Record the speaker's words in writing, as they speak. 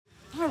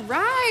All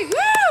right,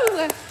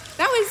 woo!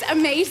 That was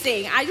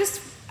amazing.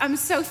 I'm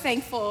so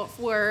thankful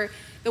for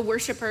the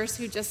worshipers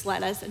who just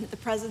led us into the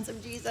presence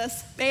of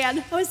Jesus.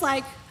 Man, I was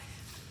like,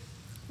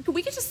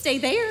 we could just stay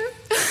there.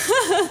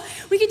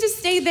 We could just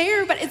stay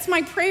there, but it's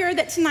my prayer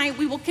that tonight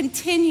we will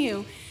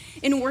continue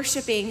in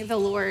worshiping the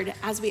Lord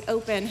as we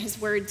open his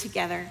word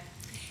together.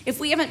 If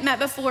we haven't met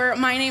before,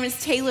 my name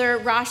is Taylor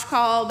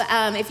Rauschkolb.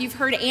 If you've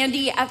heard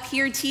Andy up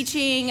here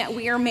teaching,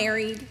 we are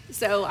married,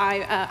 so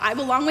I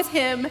belong with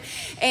him.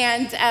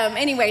 And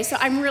anyway, so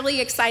I'm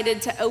really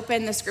excited to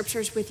open the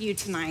scriptures with you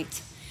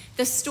tonight.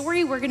 The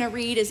story we're going to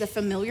read is a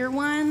familiar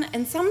one,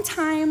 and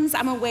sometimes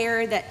I'm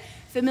aware that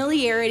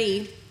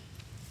familiarity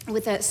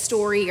with a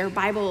story or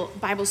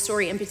Bible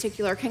story in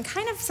particular can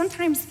kind of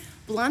sometimes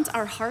blunt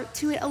our heart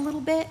to it a little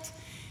bit.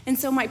 And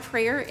so my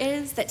prayer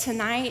is that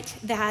tonight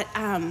that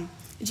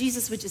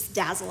Jesus would just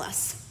dazzle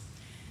us.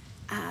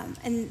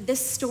 And this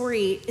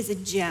story is a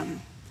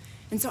gem.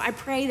 And so I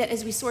pray that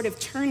as we sort of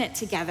turn it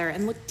together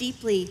and look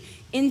deeply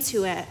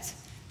into it,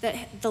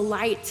 that the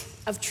light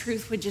of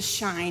truth would just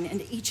shine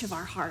into each of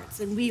our hearts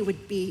and we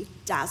would be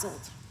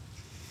dazzled.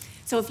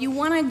 So if you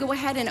want to go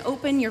ahead and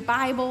open your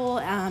Bible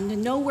to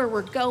know where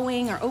we're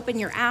going, or open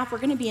your app, we're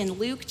going to be in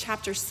Luke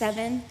chapter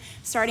 7,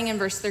 starting in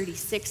verse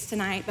 36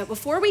 tonight. But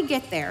before we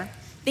get there,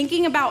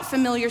 thinking about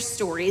familiar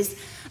stories,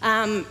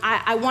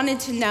 I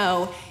wanted to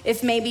know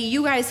if maybe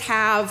you guys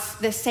have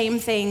the same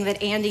thing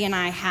that Andy and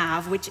I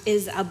have, which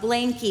is a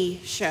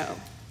blankie show.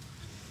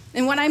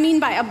 And what I mean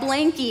by a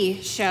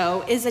blankie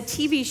show is a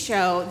TV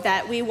show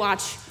that we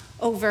watch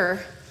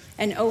over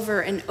and over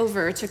and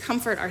over to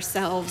comfort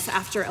ourselves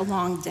after a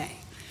long day.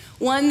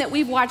 One that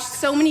we've watched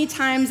so many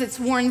times it's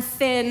worn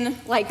thin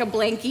like a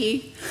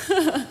blankie,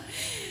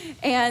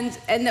 and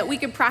that we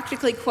could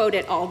practically quote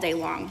it all day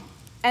long.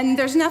 And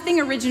there's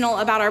nothing original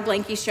about our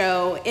blankie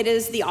show. It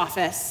is The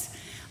Office.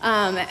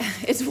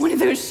 It's one of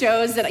those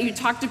shows that you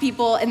talk to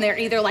people and they're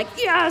either like,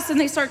 yes, and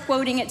they start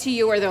quoting it to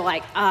you, or they're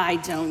like, I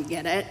don't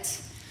get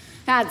it.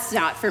 That's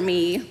not for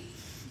me.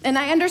 And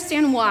I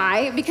understand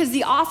why, because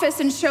The Office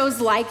and shows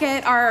like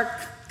it are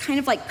kind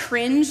of like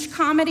cringe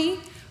comedy,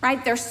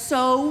 right? They're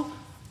so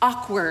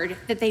awkward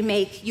that they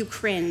make you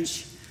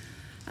cringe.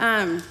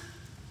 And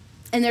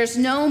there's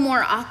no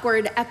more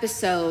awkward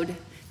episode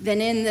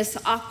than in this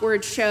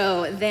awkward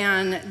show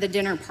than the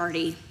dinner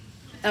party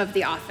of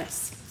The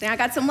Office. See, I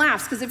got some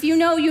laughs, because if you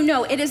know, you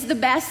know. It is the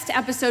best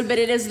episode, but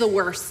it is the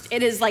worst.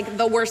 It is like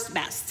the worst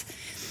best.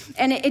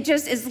 And it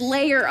just is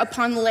layer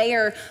upon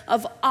layer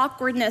of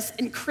awkwardness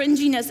and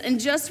cringiness. And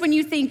just when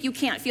you think you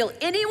can't feel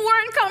any more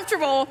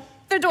uncomfortable,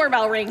 the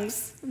doorbell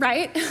rings,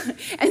 right?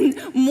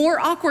 And more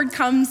awkward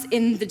comes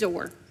in the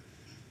door.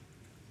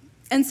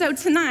 And so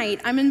tonight,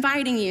 I'm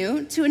inviting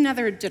you to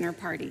another dinner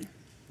party,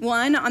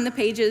 one on the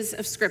pages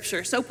of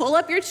Scripture. So pull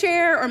up your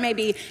chair, or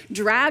maybe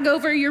drag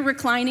over your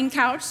reclining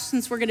couch,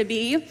 since we're going to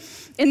be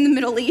in the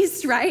Middle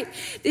East, right?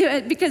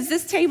 Because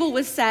this table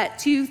was set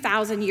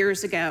 2,000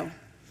 years ago.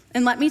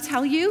 And let me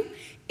tell you,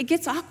 it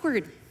gets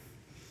awkward.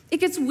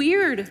 It gets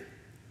weird.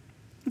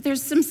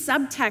 There's some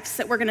subtext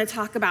that we're going to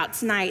talk about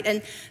tonight,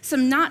 and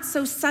some not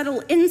so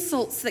subtle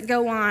insults that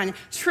go on,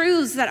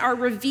 truths that are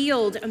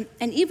revealed,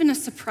 and even a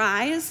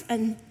surprise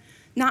and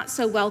not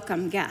so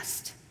welcome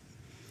guest.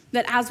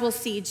 That, as we'll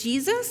see,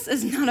 Jesus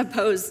is not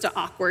opposed to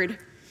awkward,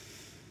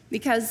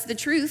 because the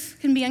truth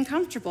can be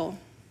uncomfortable.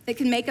 It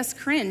can make us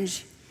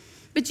cringe.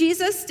 But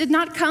Jesus did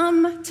not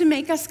come to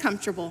make us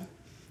comfortable.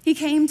 He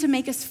came to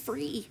make us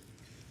free.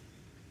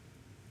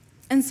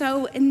 And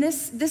so in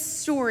this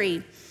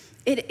story,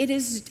 it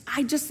is,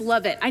 I just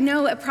love it. I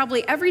know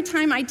probably every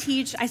time I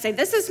teach, I say,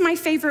 this is my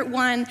favorite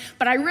one,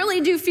 but I really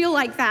do feel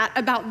like that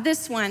about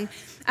this one.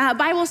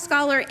 Bible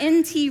scholar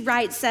N.T.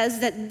 Wright says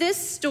that this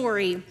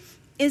story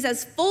is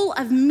as full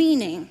of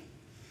meaning,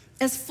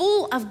 as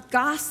full of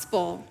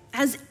gospel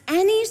as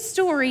any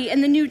story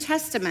in the New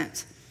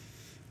Testament.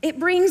 It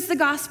brings the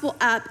gospel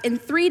up in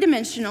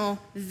three-dimensional,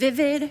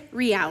 vivid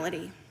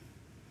reality.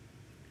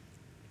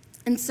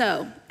 And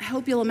so, I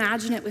hope you'll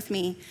imagine it with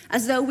me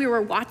as though we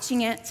were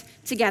watching it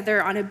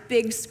together on a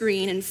big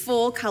screen in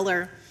full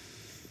color.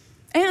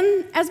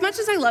 And as much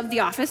as I love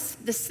The Office,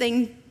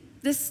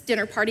 this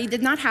dinner party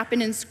did not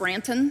happen in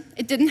Scranton.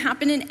 It didn't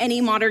happen in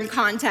any modern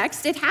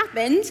context. It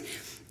happened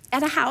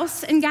at a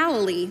house in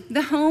Galilee,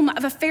 the home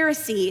of a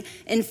Pharisee,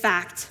 in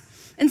fact.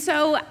 And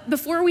so,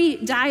 before we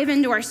dive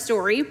into our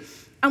story,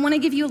 I want to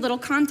give you a little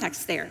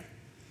context there.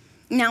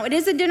 Now, it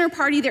is a dinner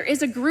party. There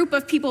is a group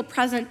of people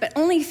present, but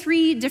only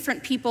 3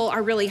 different people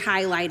are really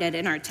highlighted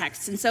in our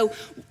text. And so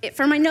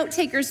for my note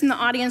takers in the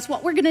audience,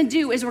 what we're going to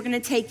do is we're going to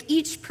take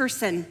each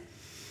person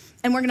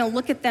and we're going to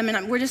look at them,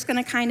 and we're just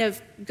going to kind of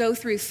go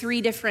through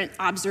 3 different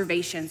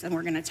observations, and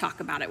we're going to talk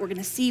about it. We're going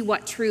to see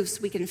what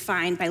truths we can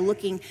find by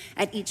looking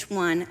at each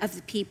one of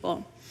the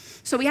people.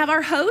 So we have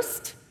our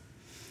host,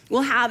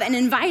 we'll have an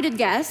invited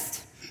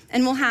guest,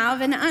 and we'll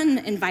have an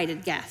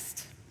uninvited guest.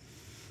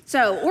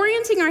 So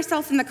orienting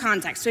ourselves in the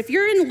context. So if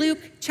you're in Luke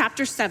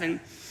chapter 7,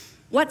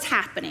 What's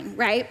happening,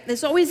 right?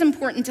 It's always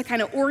important to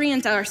kind of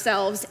orient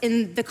ourselves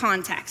in the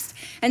context.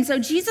 And so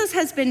Jesus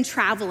has been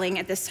traveling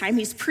at this time.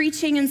 He's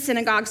preaching in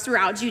synagogues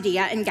throughout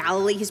Judea and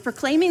Galilee. He's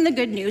proclaiming the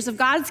good news of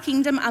God's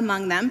kingdom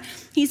among them.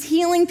 He's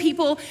healing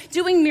people,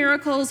 doing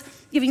miracles,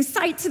 giving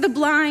sight to the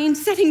blind,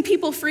 setting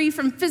people free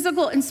from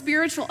physical and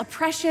spiritual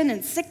oppression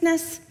and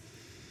sickness.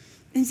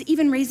 And he's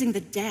even raising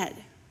the dead.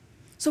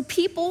 So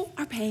people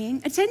are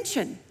paying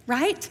attention,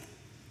 right?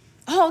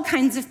 All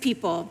kinds of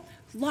people.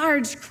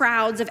 Large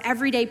crowds of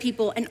everyday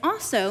people, and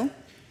also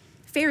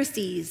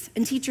Pharisees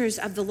and teachers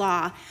of the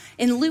law.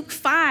 In Luke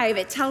 5,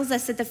 it tells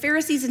us that the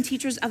Pharisees and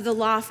teachers of the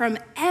law from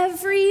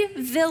every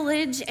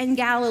village in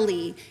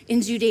Galilee,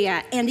 in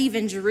Judea, and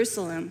even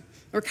Jerusalem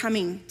were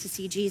coming to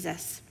see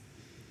Jesus.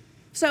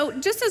 So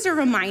just as a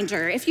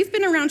reminder, if you've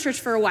been around church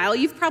for a while,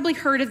 you've probably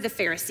heard of the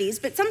Pharisees,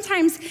 but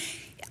sometimes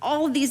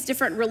all of these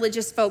different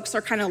religious folks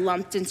are kind of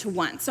lumped into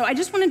one. So I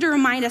just wanted to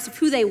remind us of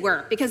who they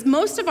were, because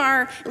most of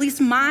our, at least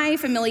my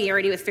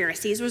familiarity with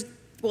Pharisees was,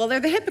 well,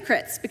 they're the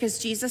hypocrites, because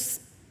Jesus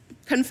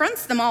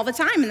confronts them all the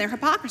time in their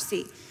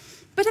hypocrisy.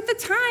 But at the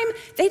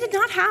time, they did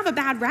not have a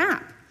bad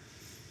rap.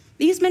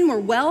 These men were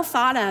well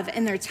thought of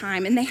in their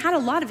time, and they had a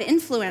lot of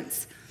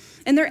influence.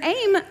 And their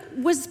aim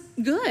was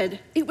good.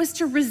 It was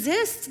to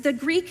resist the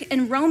Greek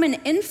and Roman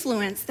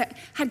influence that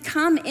had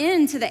come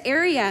into the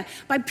area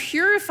by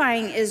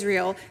purifying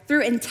Israel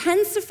through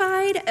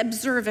intensified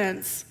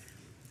observance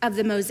of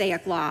the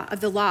Mosaic law,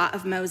 of the law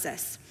of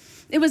Moses.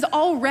 It was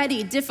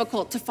already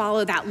difficult to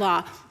follow that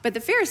law, but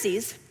the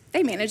Pharisees,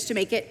 they managed to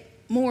make it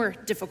more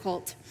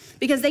difficult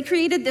because they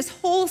created this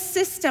whole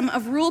system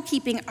of rule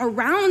keeping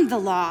around the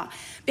law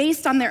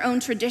based on their own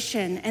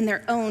tradition and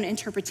their own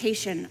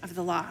interpretation of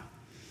the law.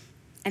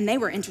 And they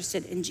were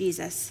interested in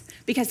Jesus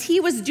because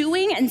he was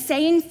doing and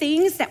saying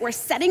things that were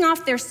setting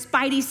off their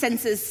spidey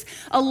senses.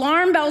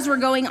 Alarm bells were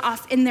going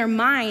off in their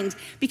mind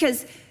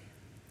because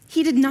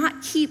he did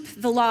not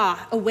keep the law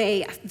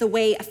away the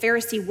way a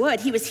Pharisee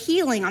would. He was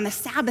healing on the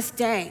Sabbath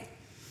day.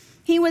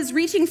 He was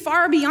reaching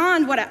far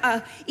beyond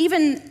what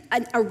even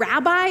a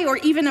rabbi or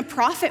even a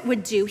prophet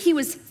would do. He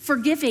was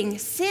forgiving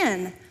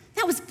sin.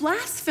 That was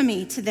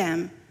blasphemy to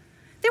them.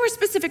 There were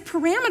specific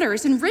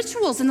parameters and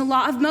rituals in the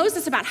law of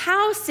Moses about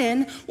how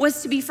sin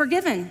was to be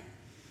forgiven.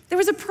 There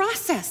was a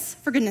process,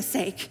 for goodness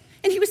sake,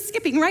 and he was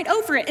skipping right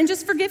over it and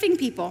just forgiving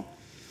people.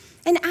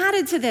 And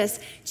added to this,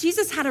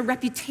 Jesus had a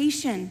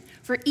reputation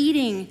for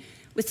eating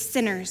with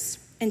sinners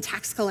and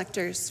tax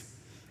collectors.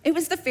 It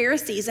was the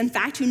Pharisees, in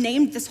fact, who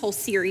named this whole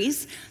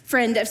series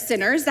Friend of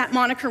Sinners. That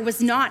moniker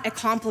was not a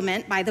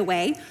compliment, by the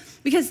way,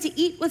 because to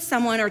eat with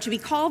someone or to be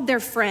called their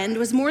friend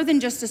was more than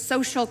just a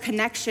social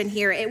connection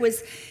here. It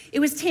was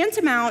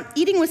tantamount,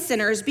 eating with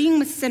sinners, being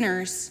with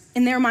sinners,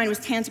 in their mind was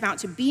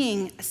tantamount to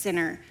being a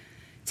sinner.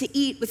 To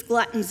eat with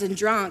gluttons and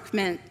drunks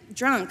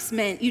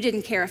meant you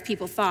didn't care if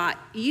people thought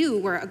you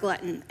were a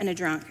glutton and a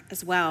drunk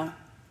as well.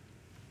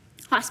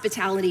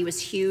 Hospitality was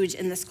huge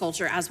in this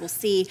culture, as we'll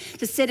see.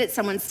 To sit at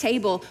someone's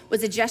table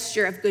was a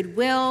gesture of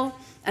goodwill,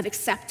 of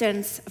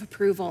acceptance, of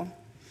approval.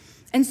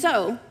 And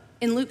so,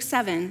 in Luke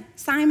 7,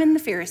 Simon the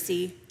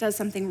Pharisee does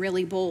something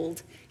really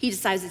bold. He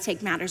decides to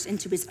take matters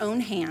into his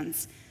own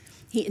hands.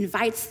 He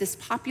invites this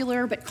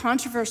popular but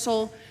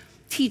controversial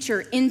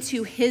teacher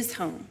into his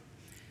home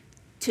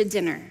to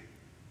dinner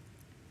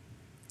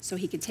so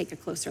he could take a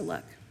closer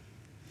look.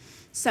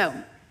 So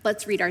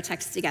let's read our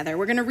text together.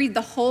 We're gonna read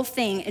the whole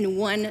thing in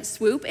one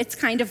swoop. It's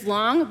kind of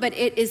long, but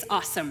it is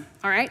awesome,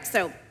 all right?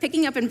 So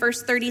picking up in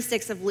verse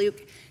 36 of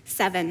Luke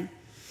 7.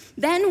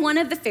 Then one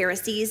of the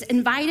Pharisees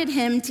invited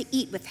him to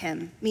eat with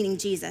him, meaning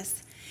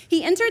Jesus.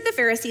 He entered the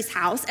Pharisee's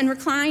house and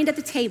reclined at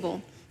the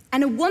table.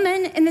 And a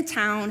woman in the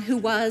town who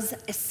was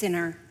a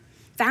sinner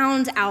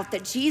found out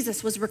that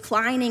Jesus was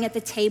reclining at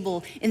the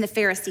table in the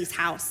Pharisee's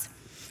house.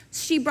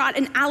 She brought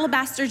an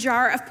alabaster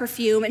jar of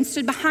perfume and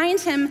stood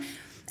behind him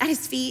at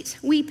his feet,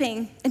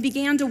 weeping, and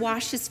began to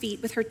wash his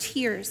feet with her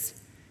tears.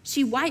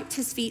 She wiped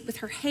his feet with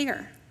her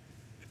hair,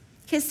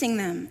 kissing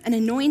them and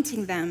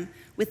anointing them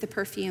with the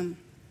perfume.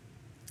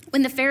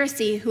 When the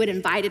Pharisee who had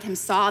invited him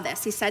saw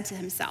this, he said to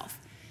himself,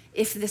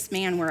 if this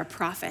man were a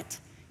prophet,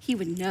 he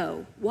would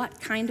know what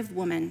kind of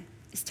woman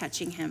is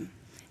touching him,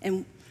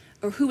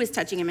 or who is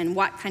touching him and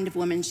what kind of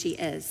woman she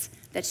is,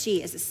 that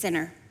she is a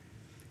sinner.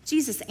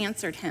 Jesus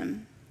answered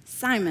him,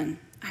 Simon,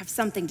 I have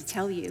something to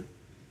tell you.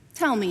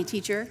 Tell me,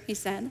 teacher, he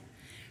said.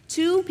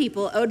 2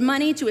 people owed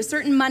money to a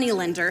certain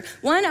moneylender.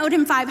 One owed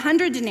him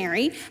 500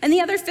 denarii and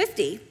the other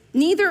 50.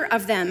 Neither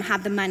of them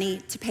had the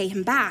money to pay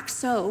him back,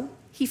 so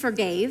he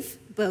forgave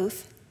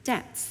both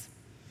debts.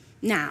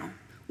 Now,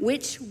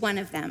 which one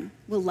of them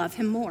will love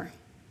him more?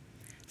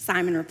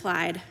 Simon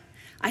replied,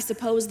 I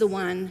suppose the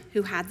one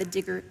who had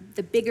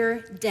the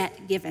bigger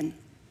debt given.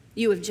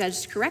 You have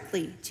judged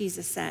correctly,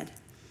 Jesus said.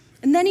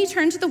 And then he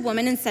turned to the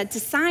woman and said to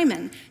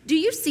Simon, do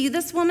you see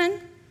this woman?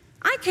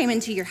 I came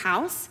into your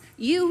house.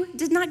 You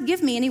did not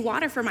give me any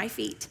water for my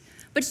feet,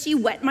 but she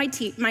wet my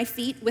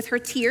feet with her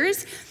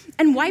tears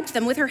and wiped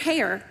them with her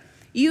hair.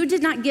 You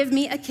did not give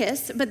me a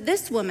kiss, but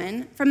this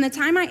woman, from the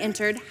time I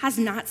entered, has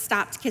not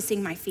stopped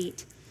kissing my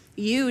feet.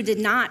 You did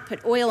not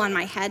put oil on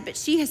my head, but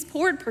she has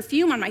poured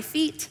perfume on my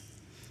feet.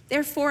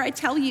 Therefore, I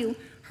tell you,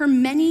 her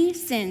many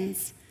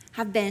sins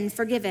have been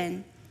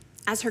forgiven,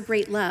 as her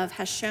great love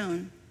has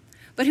shown.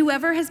 But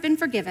whoever has been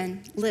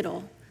forgiven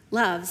little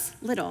loves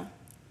little."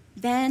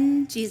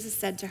 Then Jesus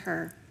said to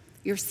her,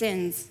 "Your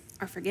sins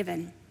are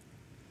forgiven."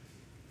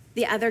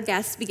 The other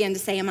guests began to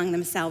say among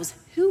themselves,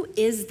 "Who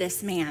is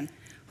this man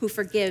who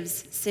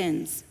forgives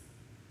sins?"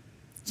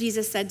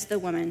 Jesus said to the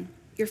woman,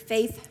 "Your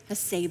faith has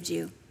saved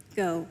you.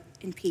 Go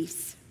in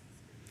peace."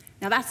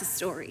 Now that's a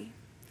story.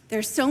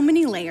 There's so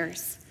many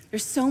layers.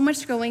 There's so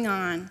much going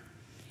on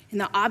in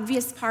the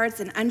obvious parts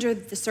and under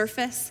the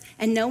surface,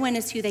 and no one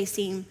is who they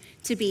seem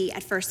to be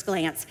at first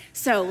glance.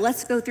 So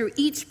let's go through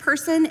each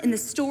person in the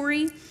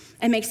story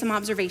and make some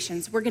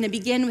observations. We're going to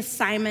begin with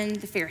Simon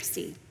the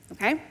Pharisee,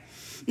 okay?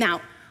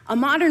 Now, a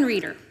modern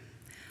reader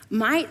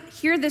might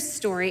hear this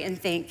story and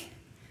think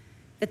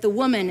that the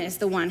woman is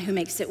the one who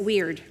makes it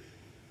weird.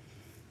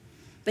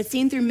 But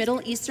seen through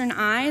Middle Eastern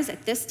eyes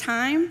at this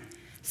time,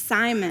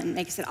 Simon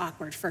makes it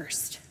awkward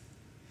first.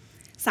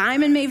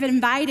 Simon may have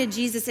invited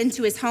Jesus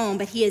into his home,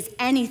 but he is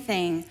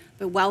anything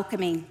but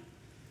welcoming.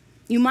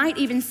 You might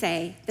even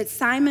say that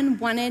Simon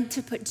wanted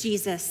to put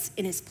Jesus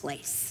in his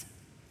place.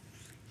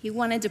 He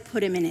wanted to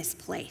put him in his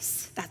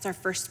place. That's our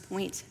first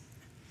point.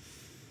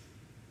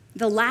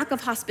 The lack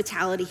of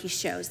hospitality he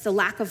shows, the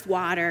lack of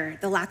water,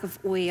 the lack of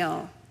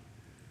oil,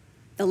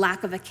 the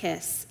lack of a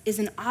kiss is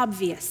an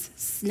obvious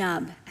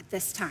snub at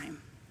this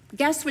time.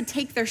 Guests would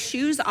take their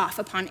shoes off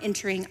upon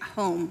entering a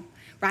home,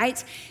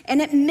 right?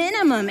 And at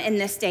minimum in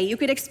this day, you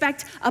could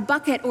expect a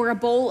bucket or a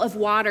bowl of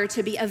water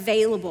to be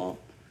available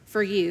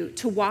for you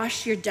to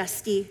wash your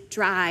dusty,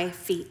 dry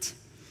feet.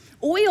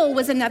 Oil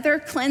was another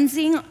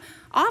cleansing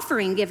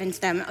offering given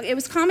to them. It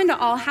was common to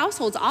all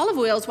households. Olive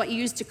oil is what you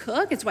used to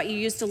cook. It's what you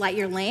used to light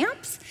your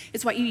lamps.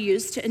 It's what you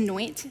used to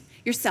anoint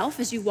yourself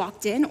as you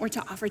walked in or to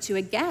offer to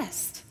a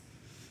guest.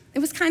 It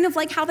was kind of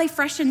like how they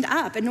freshened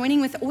up. Anointing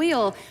with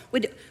oil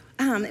it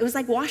was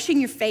like washing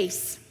your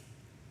face.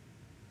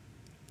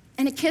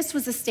 And a kiss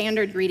was a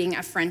standard greeting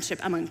of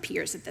friendship among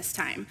peers at this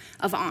time,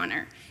 of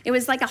honor. It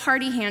was like a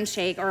hearty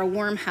handshake or a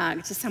warm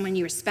hug to someone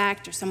you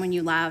respect or someone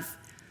you love.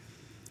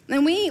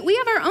 And we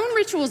have our own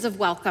rituals of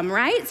welcome,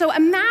 right? So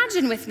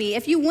imagine with me,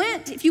 if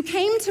you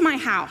came to my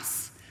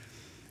house,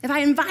 if I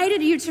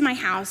invited you to my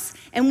house,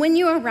 and when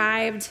you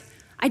arrived,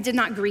 I did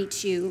not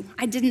greet you.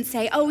 I didn't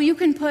say, "Oh, you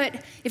can put,"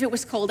 if it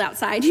was cold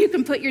outside, "you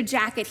can put your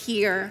jacket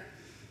here."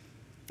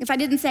 If I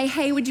didn't say,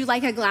 "Hey, would you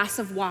like a glass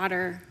of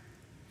water?"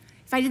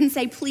 If I didn't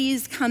say,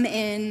 "Please come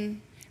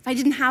in." If I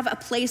didn't have a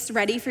place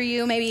ready for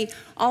you, maybe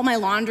all my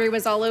laundry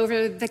was all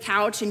over the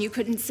couch and you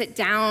couldn't sit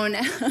down.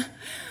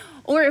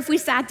 Or if we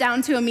sat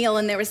down to a meal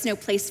and there was no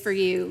place for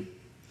you,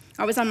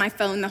 I was on my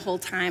phone the whole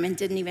time and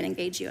didn't even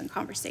engage you in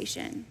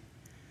conversation.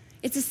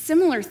 It's a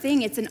similar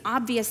thing. It's an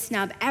obvious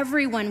snub.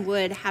 Everyone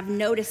would have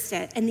noticed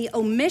it. And the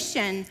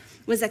omission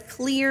was a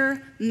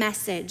clear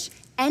message.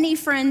 Any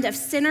friend of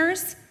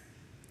sinners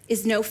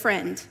is no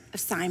friend of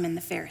Simon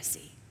the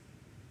Pharisee.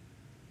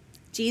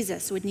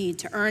 Jesus would need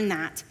to earn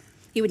that.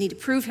 He would need to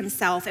prove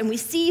himself. And we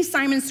see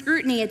Simon's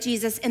scrutiny at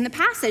Jesus in the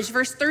passage.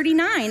 Verse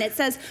 39, it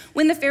says,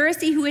 when the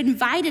Pharisee who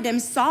invited him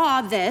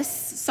saw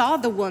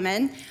the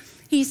woman,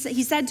 he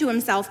said to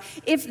himself,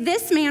 if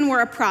this man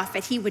were a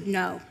prophet, he would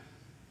know.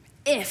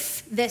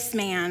 If this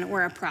man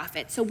were a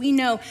prophet. So we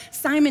know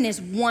Simon is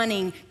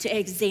wanting to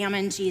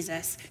examine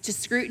Jesus, to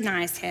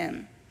scrutinize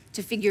him,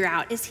 to figure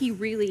out, is he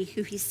really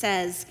who he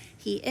says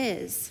he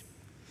is?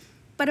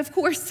 But of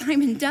course,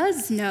 Simon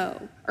does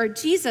know, or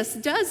Jesus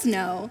does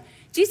know.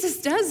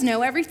 Jesus does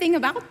know everything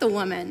about the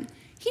woman.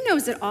 He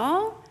knows it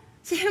all.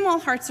 To him, all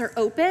hearts are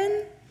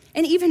open.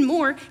 And even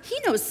more, he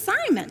knows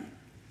Simon.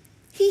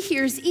 He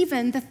hears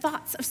even the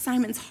thoughts of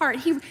Simon's heart.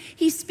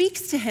 He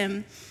speaks to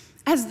him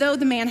as though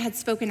the man had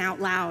spoken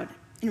out loud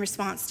in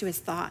response to his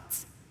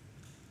thoughts.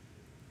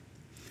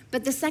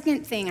 But the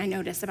second thing I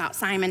notice about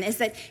Simon is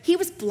that he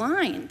was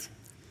blind.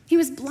 He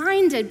was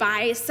blinded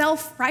by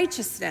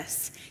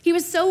self-righteousness. He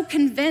was so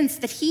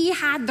convinced that he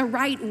had the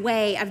right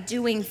way of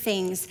doing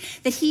things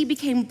that he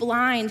became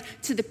blind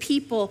to the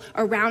people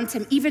around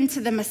him, even to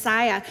the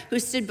Messiah who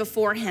stood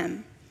before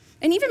him.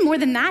 And even more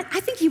than that, I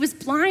think he was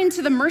blind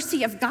to the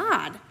mercy of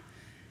God.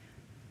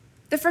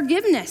 The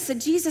forgiveness that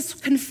Jesus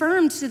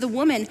confirmed to the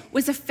woman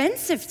was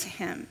offensive to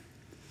him.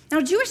 Now,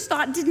 Jewish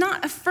thought did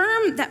not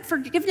affirm that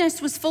forgiveness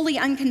was fully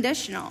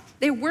unconditional.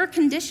 There were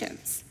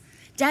conditions.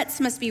 Debts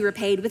must be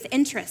repaid with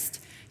interest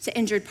to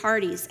injured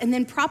parties, and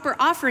then proper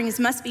offerings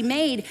must be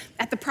made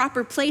at the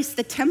proper place,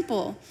 the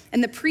temple,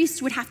 and the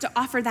priest would have to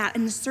offer that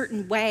in a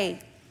certain way.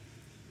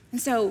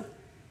 And so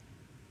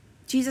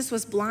Jesus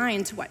was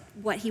blind to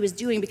what he was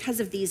doing because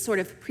of these sort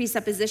of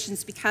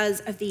presuppositions,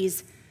 because of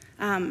these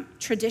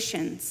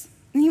traditions.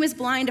 And he was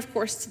blind, of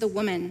course, to the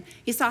woman.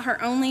 He saw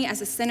her only as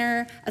a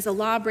sinner, as a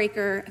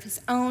lawbreaker of his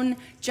own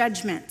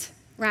judgment,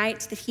 right?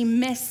 That he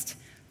missed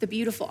the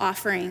beautiful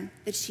offering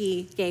that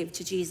she gave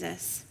to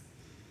Jesus.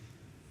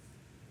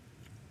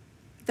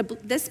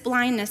 This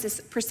blindness is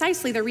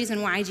precisely the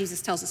reason why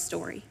Jesus tells a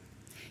story.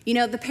 You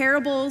know, the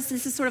parables,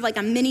 this is sort of like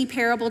a mini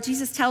parable.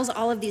 Jesus tells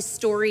all of these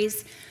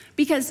stories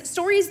because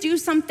stories do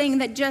something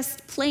that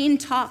just plain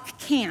talk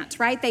can't,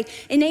 right? They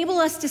enable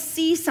us to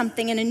see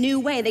something in a new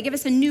way. They give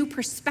us a new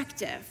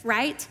perspective,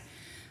 right?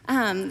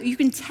 You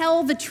can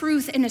tell the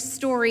truth in a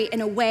story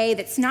in a way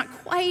that's not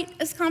quite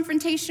as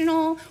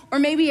confrontational, or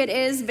maybe it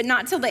is, but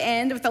not till the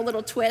end with a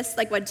little twist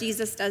like what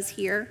Jesus does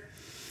here.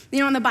 You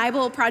know, on the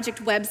Bible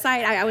Project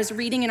website, I was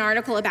reading an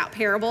article about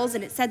parables,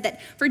 and it said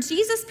that for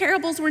Jesus,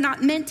 parables were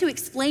not meant to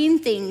explain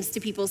things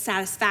to people's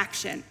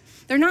satisfaction.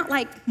 They're not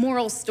like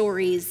moral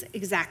stories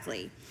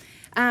exactly.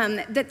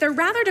 That they're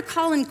rather to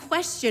call in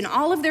question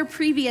all of their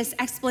previous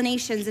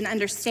explanations and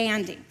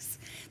understandings.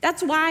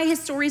 That's why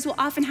his stories will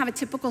often have a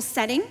typical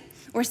setting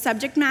or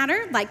subject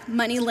matter, like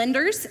money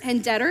lenders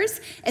and debtors,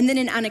 and then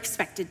an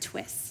unexpected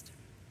twist,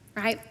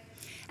 right?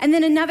 And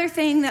then another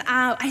thing that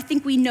I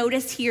think we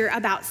notice here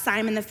about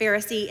Simon the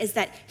Pharisee is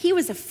that he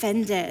was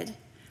offended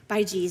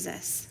by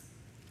Jesus.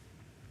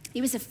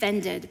 He was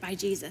offended by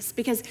Jesus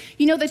because,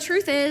 you know, the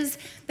truth is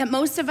that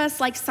most of us,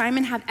 like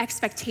Simon, have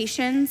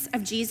expectations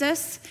of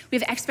Jesus. We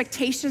have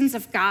expectations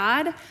of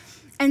God,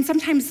 and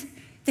sometimes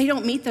they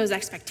don't meet those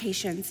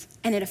expectations,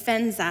 and it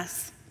offends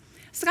us.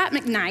 Scott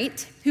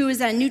McKnight, who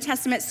is a New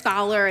Testament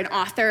scholar, an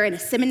author, and a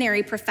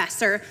seminary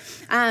professor,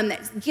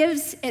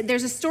 there's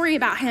a story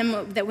about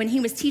him that when he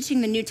was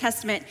teaching the New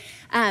Testament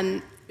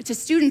to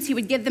students, he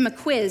would give them a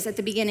quiz at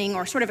the beginning,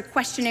 or sort of a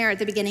questionnaire at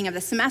the beginning of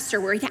the semester,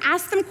 where he'd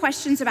ask them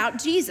questions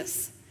about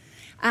Jesus.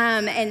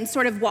 And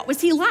sort of what was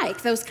he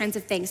like, those kinds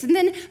of things. And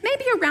then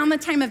maybe around the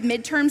time of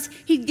midterms,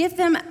 he'd give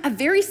them a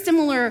very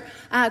similar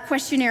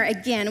questionnaire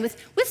again with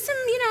some,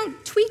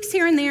 tweaks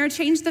here and there,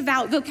 change the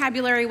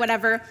vocabulary,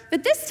 whatever.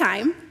 But this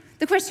time,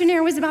 the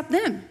questionnaire was about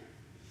them,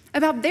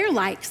 about their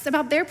likes,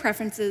 about their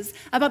preferences,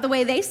 about the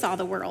way they saw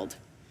the world.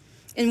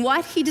 And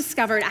what he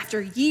discovered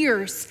after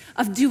years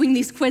of doing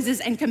these quizzes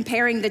and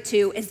comparing the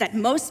two is that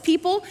most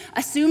people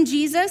assume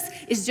Jesus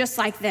is just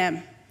like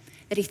them,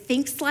 that he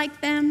thinks like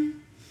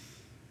them,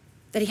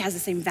 that he has the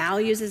same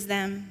values as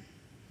them.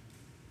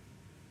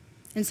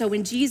 And so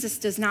when Jesus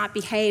does not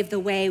behave the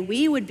way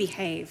we would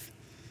behave,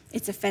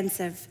 it's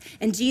offensive.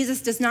 And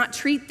Jesus does not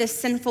treat this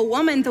sinful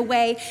woman the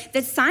way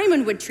that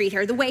Simon would treat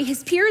her, the way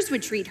his peers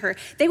would treat her.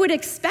 They would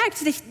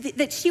expect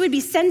that she would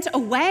be sent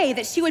away,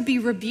 that she would be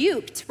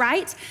rebuked,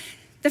 right?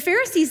 The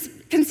Pharisees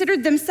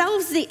considered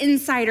themselves the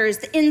insiders,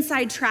 the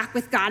inside track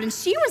with God, and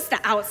she was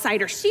the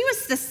outsider. She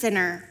was the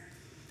sinner.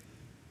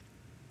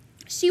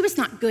 She was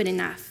not good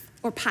enough,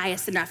 or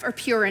pious enough, or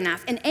pure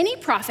enough. And any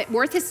prophet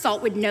worth his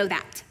salt would know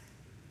that.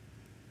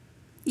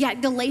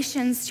 Yet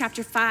Galatians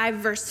chapter 5,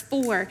 verse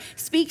 4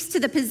 speaks to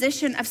the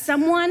position of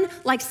someone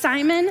like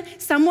Simon,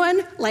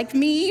 someone like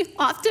me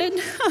often,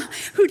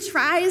 who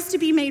tries to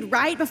be made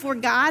right before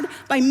God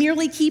by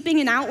merely keeping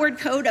an outward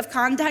code of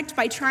conduct,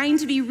 by trying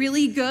to be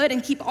really good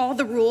and keep all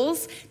the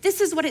rules.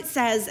 This is what it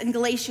says in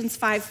Galatians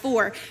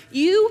 5:4.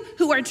 You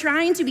who are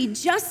trying to be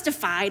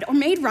justified or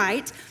made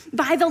right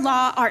by the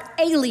law are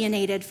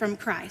alienated from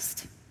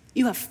Christ.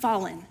 You have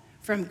fallen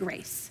from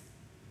grace.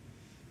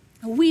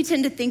 We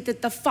tend to think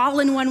that the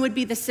fallen one would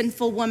be the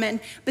sinful woman,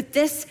 but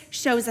this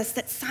shows us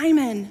that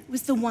Simon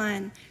was the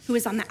one who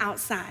was on the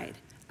outside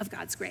of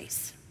God's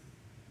grace.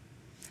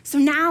 So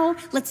now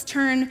let's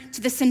turn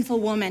to the sinful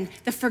woman,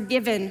 the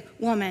forgiven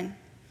woman.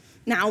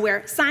 Now,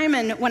 where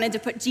Simon wanted to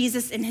put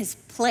Jesus in his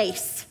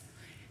place,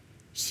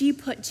 she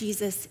put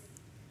Jesus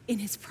in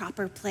his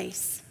proper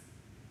place.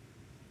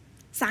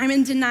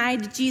 Simon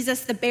denied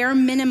Jesus the bare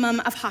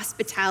minimum of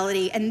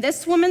hospitality, and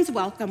this woman's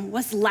welcome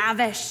was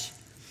lavish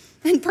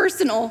and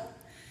personal.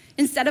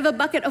 Instead of a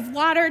bucket of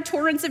water,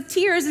 torrents of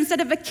tears.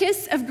 Instead of a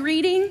kiss of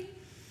greeting,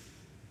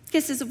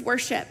 kisses of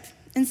worship.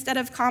 Instead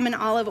of common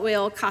olive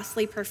oil,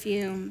 costly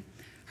perfume.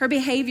 Her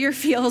behavior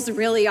feels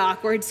really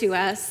awkward to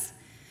us,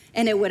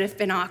 and it would have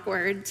been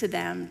awkward to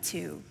them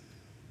too.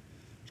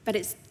 But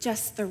it's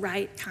just the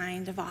right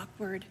kind of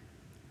awkward.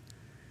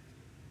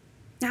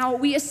 Now,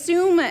 we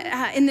assume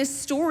in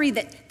this story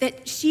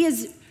that she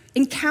has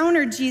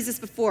encountered Jesus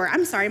before.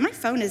 I'm sorry, my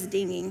phone is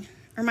dinging.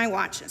 Or my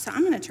watch, so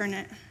I'm gonna turn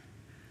it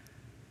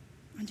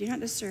on Do Not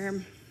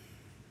Disturb.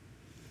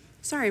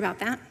 Sorry about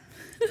that.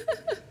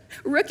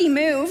 Rookie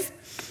move.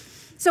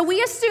 So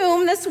we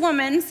assume this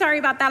woman, sorry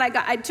about that,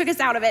 I took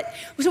us out of it.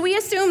 So we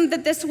assume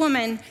that this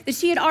woman, that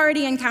she had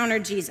already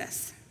encountered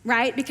Jesus,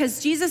 right?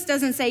 Because Jesus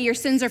doesn't say your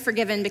sins are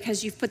forgiven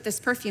because you've put this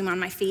perfume on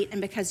my feet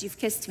and because you've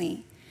kissed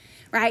me,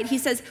 right? He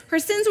says her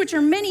sins, which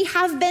are many,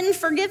 have been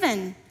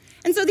forgiven.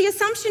 And so the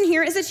assumption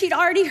here is that she'd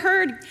already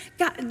heard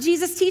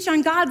Jesus teach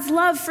on God's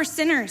love for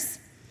sinners.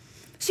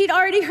 She'd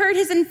already heard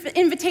his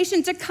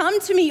invitation to come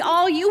to me,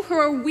 all you who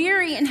are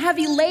weary and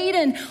heavy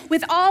laden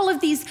with all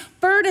of these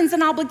burdens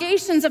and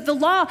obligations of the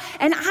law,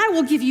 and I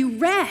will give you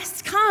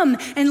rest. Come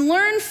and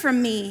learn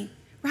from me,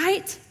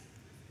 right?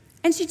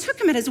 And she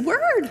took him at his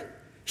word.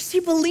 She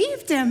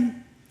believed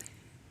him,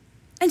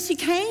 and she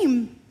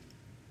came.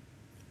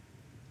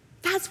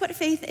 That's what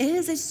faith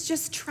is. It's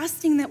just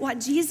trusting that what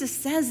Jesus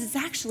says is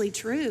actually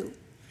true.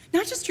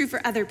 Not just true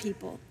for other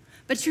people,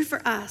 but true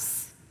for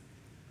us.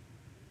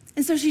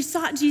 And so she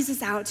sought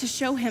Jesus out to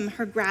show him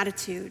her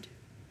gratitude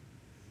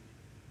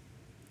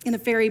in a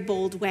very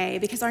bold way,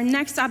 because our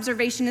next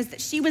observation is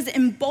that she was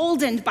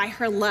emboldened by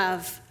her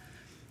love,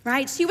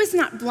 right? She was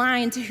not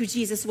blind to who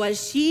Jesus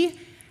was. She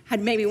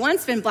had maybe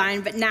once been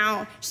blind, but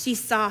now she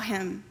saw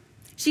him.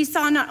 She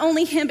saw not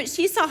only him, but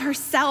she saw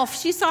herself.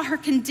 She saw her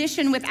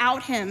condition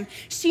without him.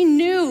 She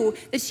knew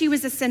that she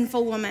was a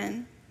sinful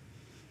woman.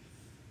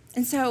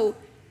 And so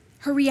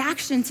her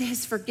reaction to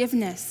his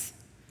forgiveness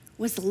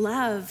was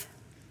love,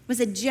 was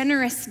a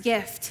generous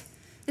gift.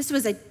 This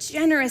was a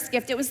generous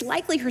gift. It was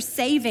likely her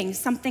saving,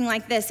 something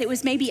like this. It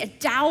was maybe a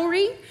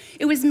dowry.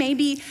 It was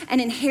maybe an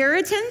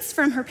inheritance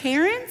from her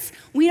parents.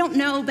 We don't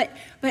know,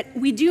 but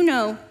we do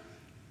know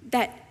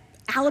that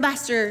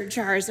alabaster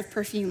jars of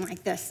perfume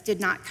like this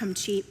did not come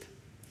cheap.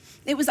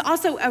 It was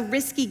also a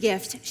risky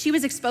gift. She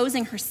was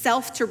exposing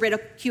herself to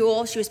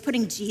ridicule. She was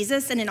putting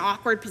Jesus in an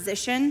awkward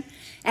position.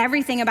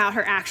 Everything about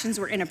her actions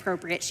were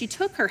inappropriate. She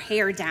took her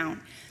hair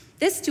down.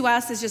 This to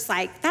us is just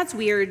like, that's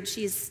weird.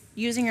 She's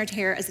using her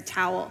hair as a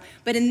towel.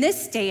 But in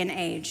this day and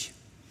age,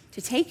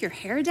 to take your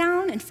hair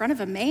down in front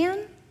of a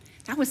man,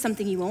 that was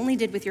something you only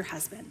did with your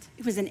husband.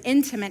 It was an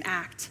intimate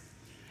act.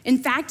 In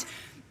fact,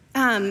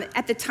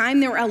 at the time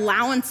there were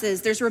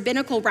allowances. There's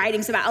rabbinical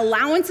writings about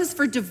allowances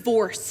for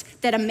divorce,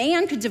 that a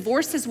man could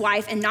divorce his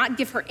wife and not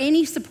give her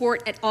any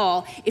support at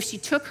all if she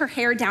took her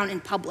hair down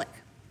in public.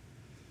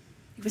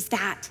 It was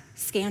that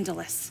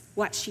scandalous,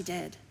 what she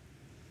did.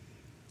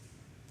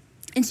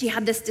 And she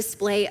had this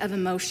display of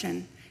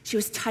emotion. She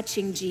was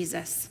touching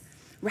Jesus.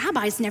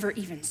 Rabbis never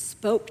even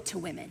spoke to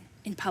women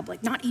in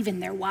public, not even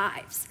their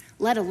wives,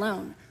 let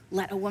alone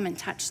let a woman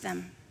touch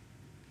them.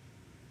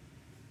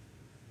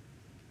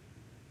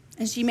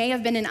 And she may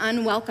have been an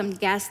unwelcome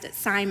guest at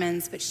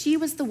Simon's, but she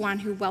was the one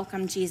who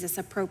welcomed Jesus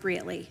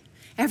appropriately.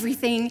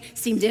 Everything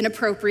seemed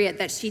inappropriate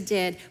that she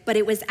did, but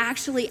it was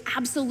actually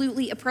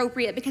absolutely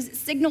appropriate because it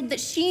signaled that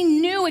she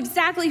knew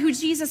exactly who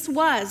Jesus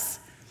was.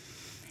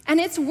 And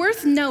it's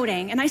worth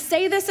noting, and I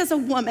say this as a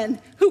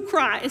woman who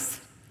cries,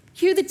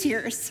 cue the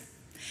tears.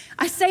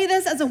 I say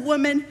this as a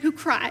woman who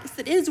cries,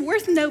 that it is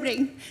worth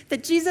noting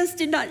that Jesus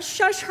did not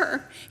shush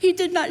her. He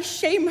did not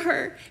shame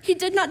her. He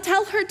did not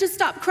tell her to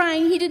stop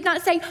crying. He did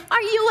not say,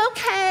 "Are you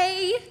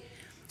okay?"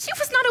 She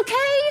was not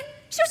okay.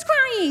 She was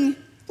crying.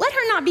 Let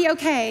her not be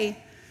okay.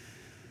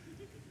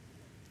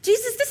 This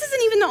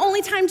isn't even the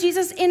only time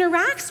Jesus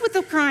interacts with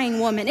a crying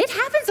woman. It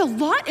happens a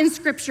lot in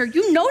Scripture.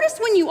 You notice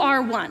when you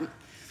are one.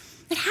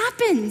 It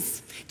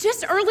happens.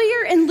 Just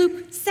earlier in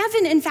Luke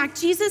 7, in fact,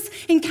 Jesus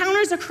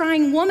encounters a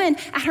crying woman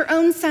at her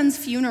own son's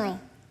funeral.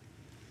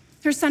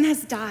 Her son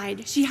has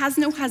died. She has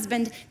no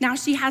husband. Now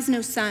she has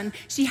no son.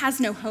 She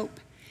has no hope.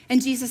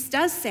 And Jesus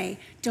does say,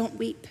 "Don't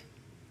weep."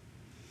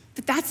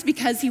 But that's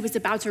because he was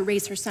about to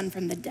raise her son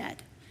from the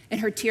dead, and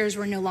her tears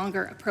were no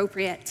longer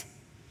appropriate.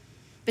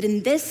 But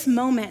in this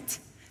moment,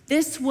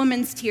 this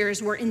woman's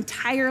tears were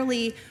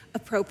entirely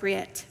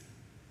appropriate.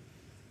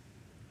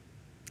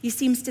 He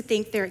seems to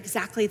think they're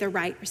exactly the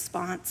right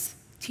response.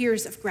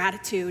 Tears of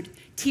gratitude,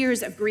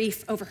 tears of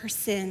grief over her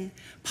sin,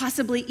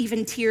 possibly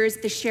even tears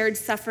of the shared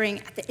suffering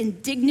at the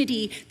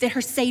indignity that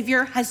her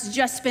Savior has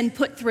just been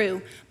put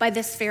through by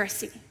this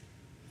Pharisee.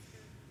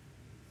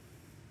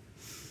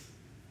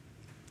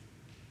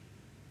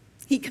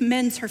 He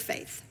commends her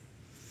faith,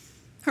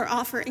 her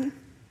offering,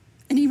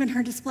 and even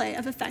her display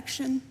of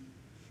affection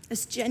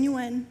as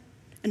genuine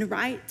and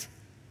right.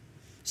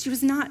 She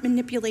was not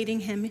manipulating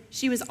him.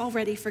 She was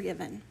already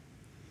forgiven.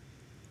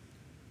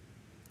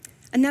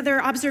 Another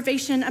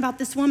observation about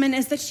this woman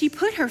is that she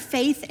put her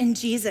faith in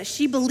Jesus.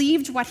 She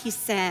believed what he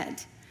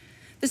said.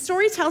 The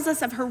story tells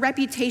us of her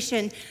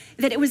reputation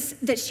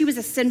that she was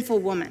a sinful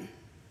woman,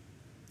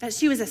 that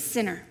she was a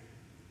sinner.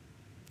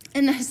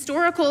 And the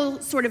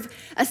historical sort of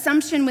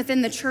assumption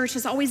within the church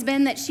has always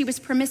been that she was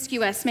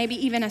promiscuous, maybe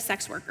even a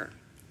sex worker.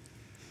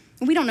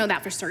 We don't know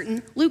that for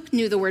certain. Luke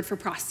knew the word for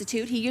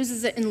prostitute. He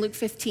uses it in Luke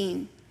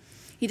 15.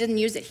 He didn't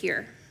use it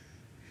here.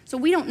 So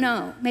we don't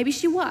know. Maybe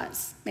she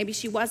was. Maybe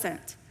she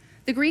wasn't.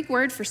 The Greek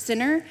word for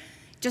sinner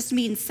just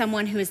means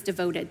someone who is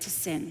devoted to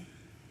sin.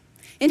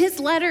 In his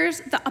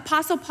letters, the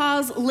Apostle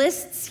Paul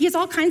he has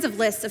all kinds of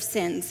lists of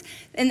sins.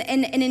 And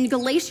in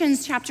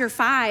Galatians chapter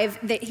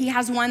 5, he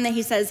has one that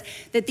he says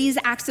that these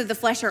acts of the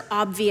flesh are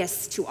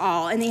obvious to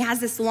all. And he has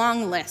this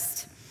long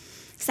list.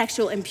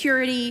 Sexual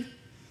impurity,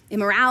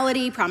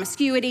 immorality,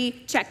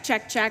 promiscuity, check,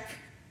 check, check,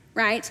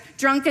 right?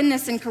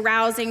 Drunkenness and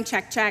carousing,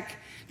 check, check.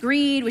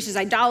 Greed, which is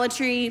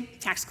idolatry,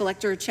 tax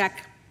collector,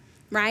 check,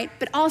 right?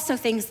 But also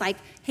things like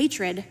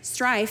hatred,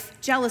 strife,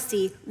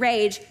 jealousy,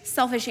 rage,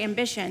 selfish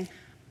ambition.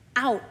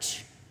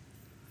 Ouch.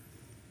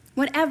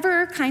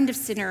 Whatever kind of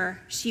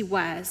sinner she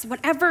was,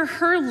 whatever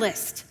her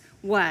list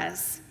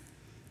was,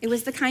 it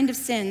was the kind of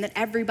sin that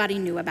everybody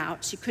knew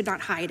about. She could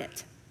not hide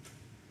it.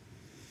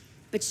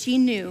 But she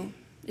knew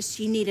that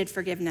she needed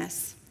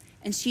forgiveness.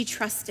 And she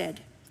trusted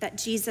that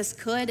Jesus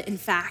could, in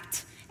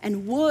fact,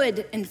 and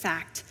would, in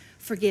fact,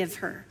 forgive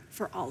her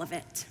for all of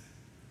it.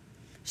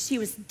 She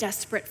was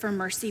desperate for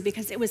mercy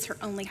because it was her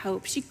only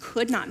hope. She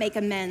could not make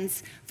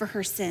amends for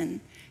her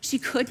sin. She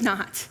could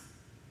not.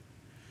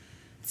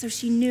 So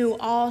she knew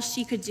all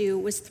she could do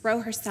was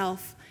throw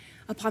herself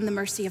upon the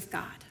mercy of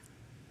God.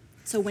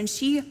 So when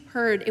she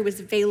heard it was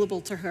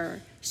available to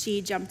her,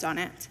 she jumped on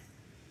it.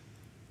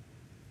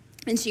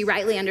 And she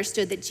rightly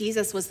understood that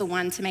Jesus was the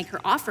one to make her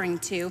offering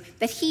to,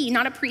 that he,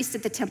 not a priest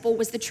at the temple,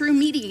 was the true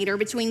mediator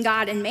between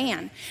God and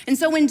man. And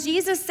so when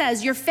Jesus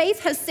says, your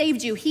faith has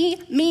saved you,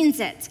 he means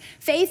it.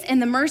 Faith in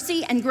the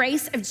mercy and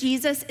grace of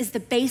Jesus is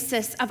the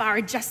basis of our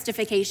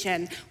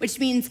justification, which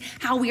means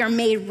how we are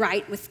made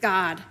right with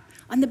God,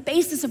 on the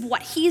basis of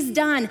what he's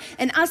done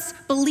and us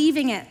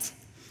believing it.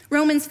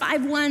 Romans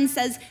 5:1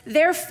 says,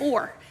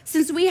 therefore,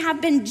 since we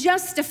have been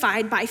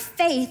justified by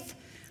faith,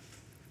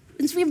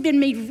 since we have been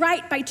made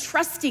right by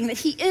trusting that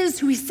he is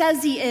who he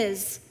says he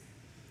is,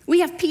 we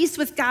have peace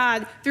with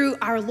God through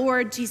our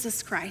Lord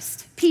Jesus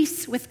Christ.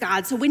 Peace with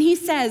God. So when he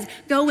says,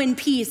 go in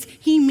peace,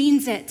 he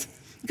means it.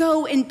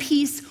 Go in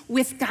peace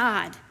with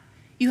God.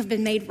 You have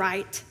been made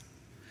right.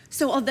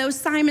 So although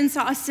Simon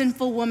saw a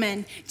sinful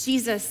woman,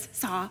 Jesus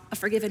saw a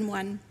forgiven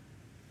one.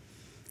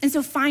 And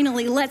so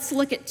finally, let's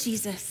look at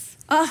Jesus.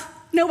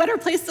 No better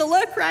place to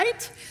look,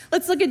 right?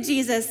 Let's look at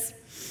Jesus.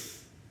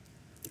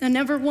 Now,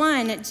 number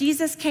one,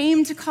 Jesus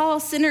came to call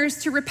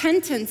sinners to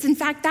repentance. In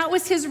fact, that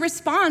was his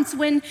response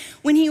when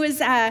he was,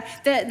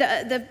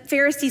 the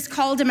Pharisees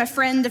called him a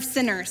friend of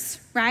sinners,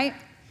 right?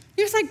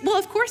 He was like, well,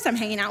 of course I'm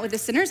hanging out with the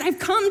sinners. I've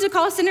come to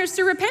call sinners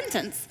to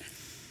repentance.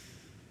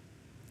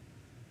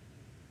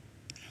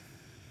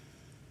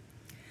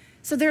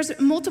 So there's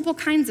multiple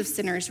kinds of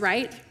sinners,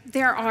 right?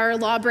 There are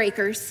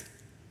lawbreakers,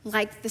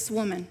 like this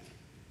woman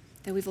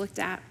that we've looked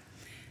at,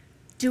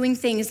 doing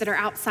things that are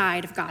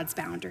outside of God's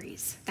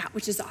boundaries, that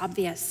which is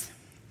obvious.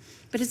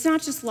 But it's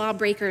not just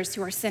lawbreakers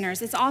who are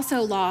sinners, it's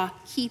also law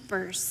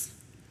keepers.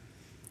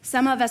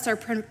 Some of us are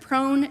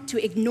prone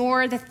to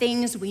ignore the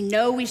things we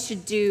know we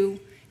should do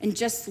and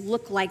just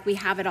look like we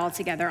have it all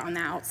together on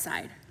the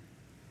outside,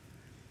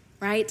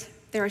 right?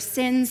 There are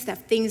sins,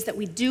 that things that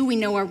we do we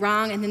know are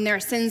wrong, and then there are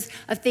sins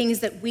of things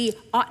that we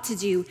ought to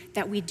do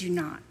that we do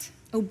not.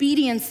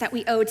 Obedience that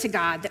we owe to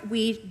God that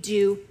we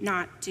do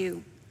not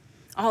do.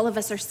 All of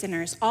us are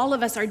sinners. All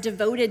of us are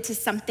devoted to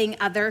something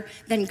other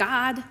than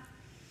God.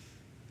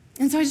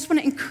 And so I just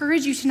want to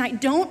encourage you tonight,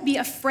 don't be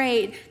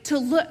afraid to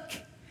look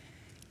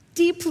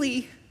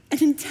deeply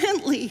and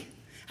intently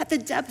at the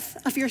depth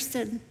of your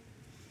sin.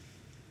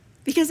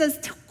 Because as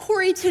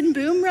Corrie ten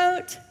Boom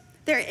wrote,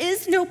 there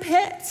is no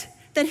pit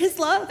that his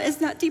love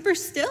is not deeper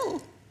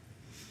still.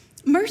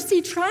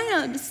 Mercy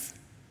triumphs.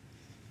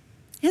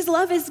 His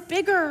love is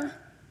bigger.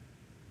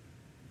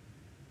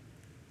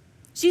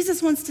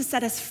 Jesus wants to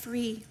set us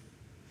free,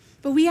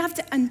 but we have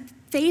to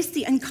face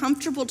the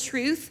uncomfortable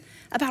truth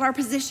about our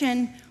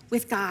position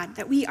with God,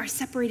 that we are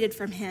separated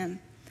from him.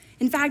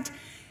 In fact,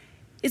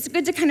 it's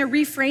good to kind of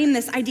reframe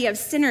this idea of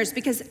sinners,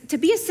 because to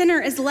be a sinner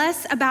is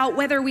less about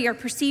whether we are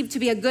perceived to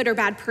be a good or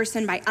bad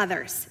person by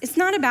others. It's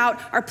not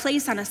about our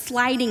place on a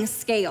sliding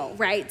scale,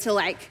 right? To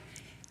like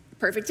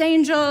perfect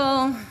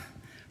angel,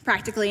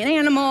 practically an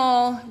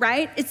animal,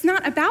 right? It's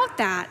not about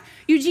that.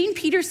 Eugene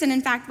Peterson, in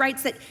fact,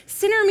 writes that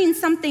sinner means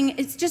something,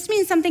 it just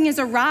means something is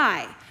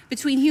awry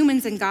between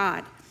humans and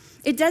God.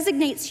 It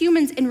designates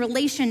humans in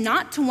relation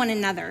not to one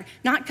another,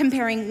 not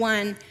comparing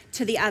one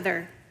to the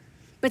other,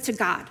 but to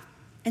God,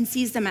 and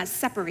sees them as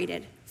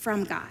separated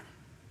from God,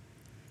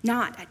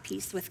 not at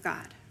peace with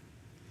God.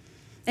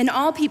 And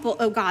all people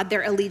owe God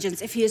their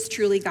allegiance if he is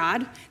truly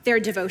God,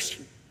 their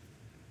devotion.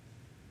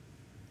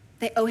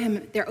 They owe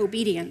him their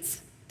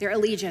obedience, their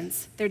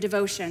allegiance, their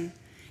devotion,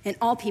 and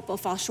all people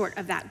fall short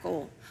of that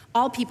goal.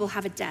 All people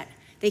have a debt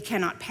they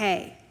cannot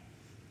pay,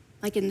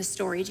 like in the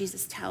story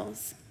Jesus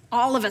tells.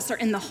 All of us are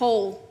in the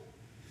hole.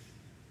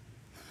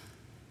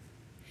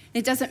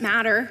 It doesn't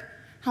matter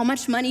how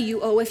much money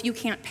you owe if you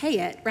can't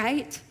pay it,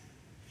 right?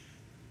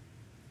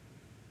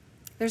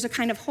 There's a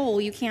kind of hole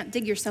you can't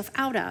dig yourself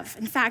out of.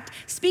 In fact,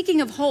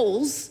 speaking of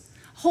holes,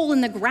 hole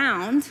in the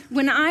ground,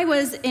 when I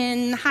was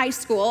in high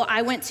school,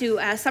 I went to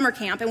a summer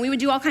camp, and we would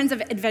do all kinds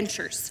of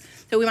adventures.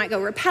 So we might go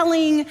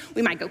rappelling,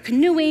 we might go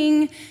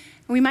canoeing,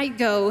 we might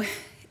go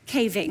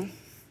caving.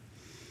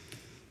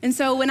 And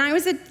so when I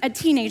was a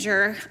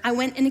teenager, I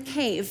went in a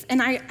cave,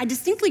 and I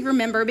distinctly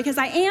remember, because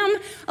I am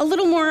a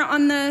little more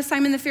on the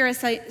Simon the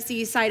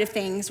Pharisee side of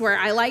things, where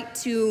I like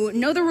to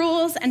know the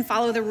rules and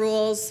follow the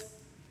rules,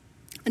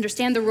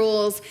 understand the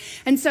rules.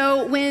 And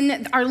so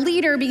when our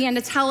leader began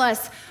to tell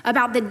us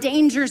about the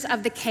dangers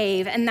of the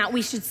cave, and that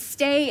we should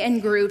stay in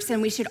groups,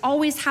 and we should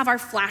always have our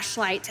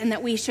flashlight, and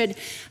that we should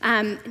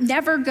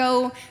never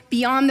go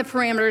beyond the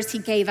parameters he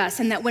gave us,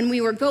 and that when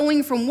we were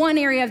going from one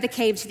area of the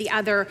cave to the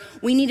other,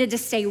 we needed to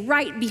stay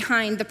right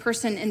behind the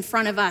person in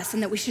front of us,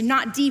 and that we should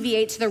not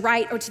deviate to the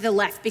right or to the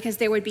left because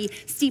there would be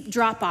steep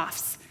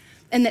drop-offs,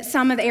 and that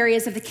some of the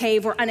areas of the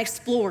cave were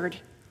unexplored,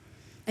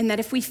 and that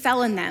if we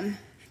fell in them,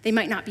 they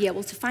might not be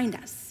able to find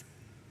us.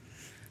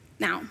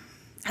 Now,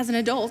 as an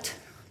adult,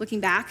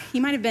 looking back, he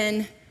might have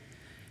been,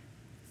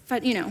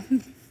 but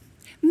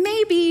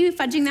Maybe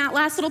fudging that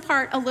last little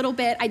part a little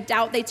bit. I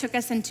doubt they took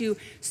us into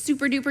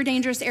super duper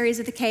dangerous areas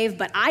of the cave,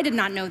 but I did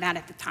not know that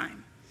at the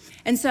time.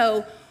 And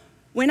so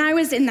when I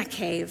was in the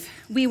cave,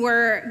 we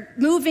were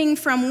moving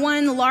from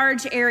one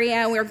large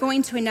area, we were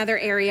going to another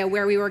area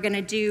where we were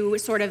gonna do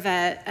sort of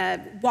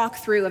a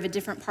walkthrough of a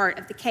different part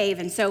of the cave.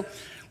 And so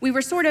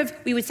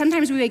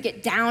sometimes we would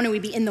get down and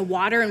we'd be in the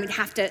water and we'd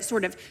have to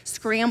sort of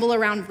scramble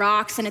around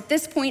rocks. And at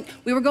this point,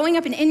 we were going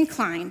up an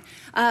incline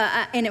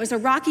and it was a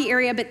rocky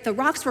area, but the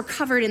rocks were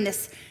covered in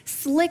this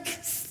slick,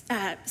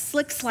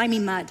 slimy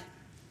mud.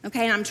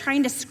 Okay, and I'm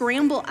trying to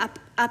scramble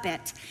up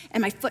it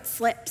and my foot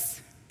slips.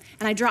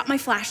 And I drop my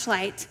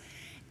flashlight,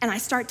 and I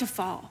start to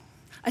fall.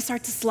 I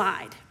start to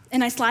slide.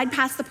 And I slide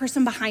past the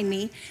person behind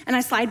me, and I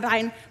slide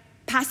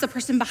past the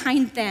person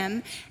behind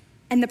them,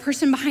 and the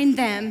person behind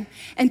them,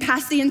 and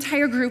past the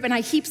entire group, and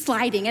I keep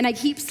sliding,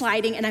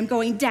 and I'm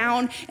going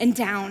down and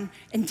down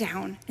and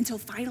down until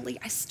finally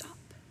I stop.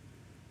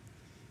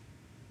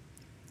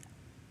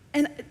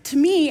 And to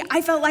me,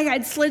 I felt like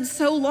I'd slid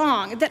so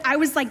long that I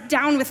was like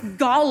down with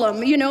Gollum,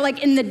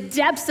 like in the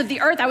depths of the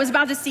earth. I was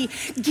about to see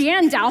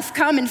Gandalf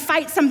come and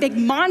fight some big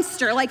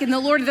monster like in the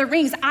Lord of the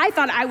Rings. I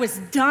thought I was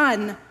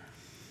done.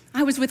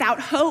 I was without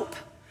hope.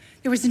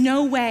 There was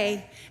no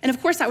way. And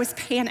of course I was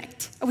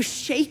panicked. I was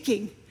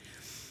shaking.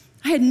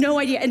 I had no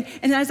idea.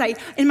 And as I,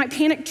 in my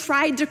panic,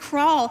 tried to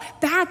crawl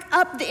back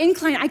up the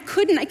incline, I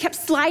couldn't. I kept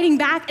sliding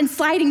back and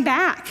sliding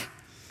back.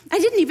 I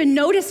didn't even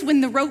notice when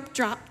the rope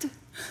dropped.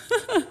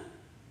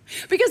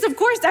 Because of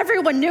course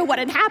everyone knew what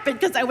had happened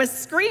because I was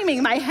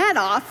screaming my head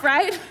off,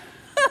 right?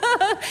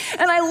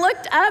 And I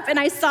looked up and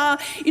I saw,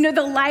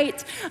 the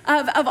light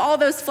of all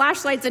those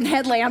flashlights and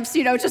headlamps,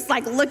 just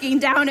like looking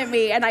down at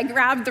me. And I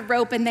grabbed the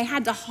rope and they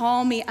had to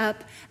haul me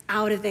up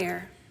out of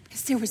there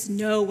because there was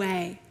no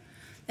way.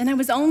 And I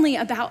was only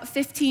about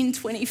 15,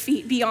 20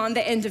 feet beyond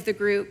the end of the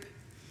group.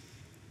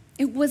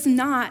 I was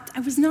not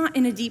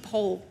in a deep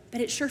hole,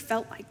 but it sure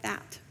felt like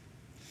that.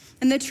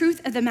 And the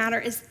truth of the matter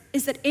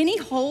is that any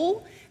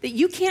hole that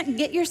you can't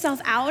get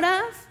yourself out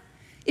of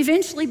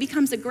eventually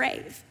becomes a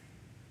grave.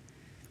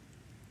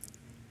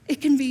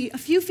 It can be a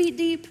few feet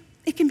deep,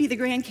 it can be the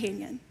Grand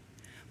Canyon.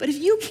 But if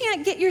you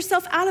can't get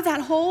yourself out of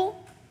that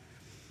hole,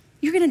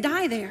 you're gonna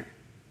die there.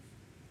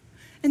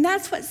 And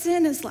that's what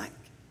sin is like.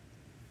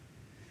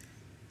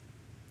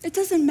 It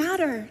doesn't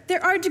matter.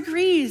 There are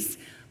degrees,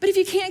 but if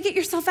you can't get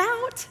yourself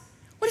out,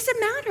 what does it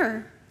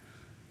matter?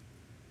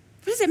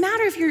 What does it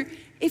matter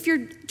if you're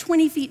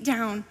 20 feet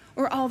down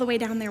or all the way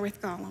down there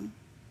with Gollum?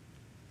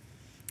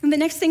 And the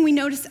next thing we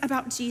notice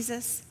about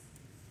Jesus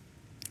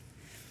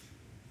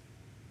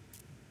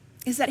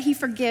is that he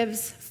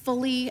forgives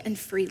fully and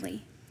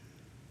freely.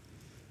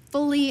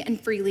 Fully and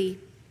freely.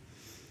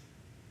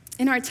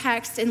 In our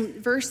text,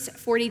 in verse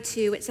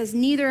 42, it says,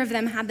 neither of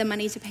them had the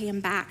money to pay him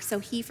back, so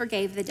he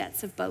forgave the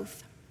debts of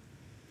both.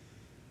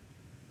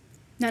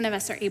 None of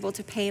us are able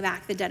to pay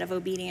back the debt of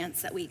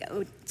obedience that we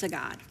owe to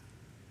God.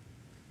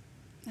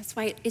 That's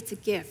why it's a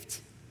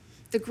gift.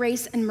 The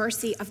grace and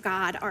mercy of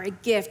God are a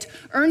gift.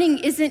 Earning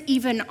isn't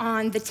even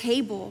on the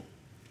table.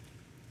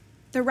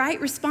 The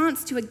right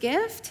response to a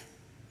gift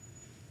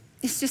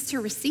is just to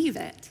receive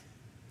it,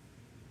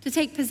 to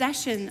take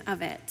possession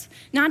of it.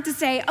 Not to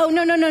say, oh,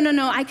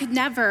 no, I could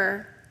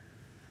never.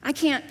 I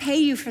can't pay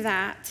you for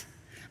that.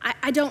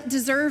 I don't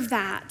deserve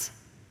that.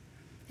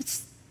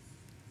 It's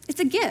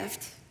a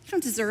gift. You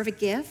don't deserve a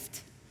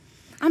gift.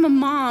 I'm a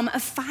mom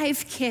of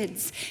 5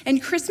 kids,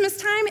 and Christmas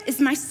time is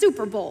my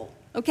Super Bowl,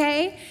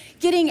 okay?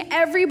 Getting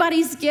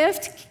everybody's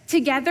gift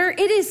together,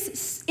 it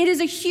is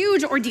a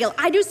huge ordeal.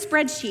 I do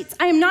spreadsheets.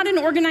 I am not an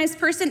organized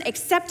person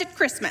except at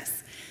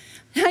Christmas.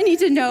 I need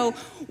to know,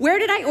 where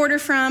did I order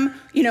from?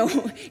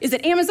 Is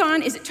it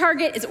Amazon? Is it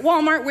Target? Is it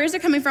Walmart? Where's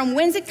it coming from?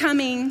 When's it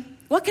coming?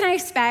 What can I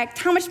expect?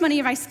 How much money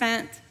have I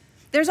spent?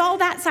 There's all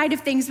that side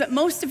of things, but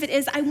most of it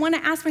is I want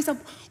to ask myself,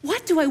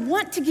 what do I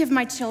want to give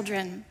my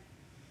children?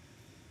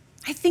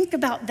 I think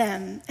about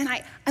them, and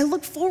I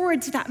look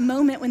forward to that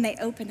moment when they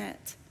open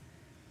it.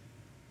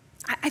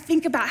 I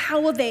think about how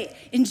will they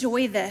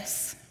enjoy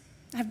this.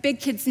 I have big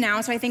kids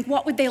now, so I think,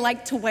 what would they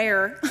like to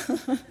wear?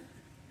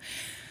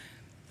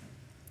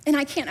 And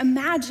I can't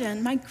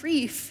imagine my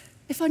grief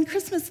if on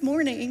Christmas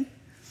morning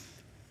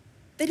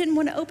they didn't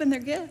want to open their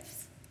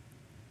gifts.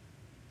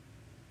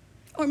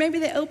 Or maybe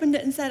they opened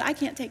it and said, I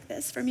can't take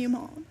this from you,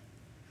 Mom.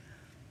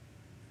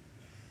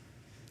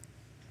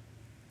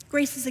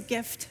 Grace is a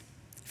gift.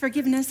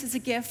 Forgiveness is a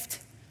gift.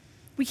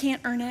 We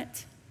can't earn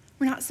it.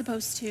 We're not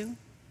supposed to.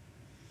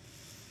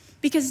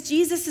 Because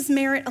Jesus'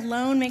 merit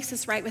alone makes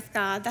us right with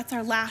God. That's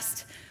our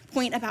last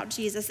point about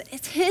Jesus.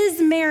 It's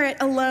his merit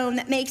alone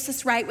that makes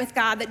us right with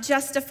God, that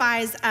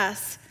justifies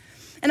us.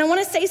 And I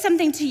want to say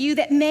something to you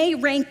that may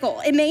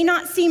rankle. It may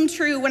not seem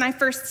true when I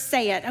first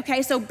say it,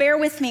 okay? So bear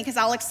with me because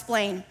I'll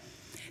explain.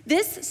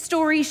 This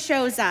story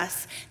shows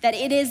us that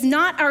it is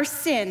not our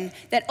sin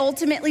that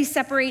ultimately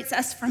separates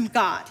us from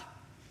God.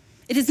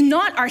 It is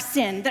not our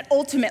sin that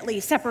ultimately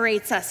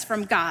separates us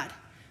from God.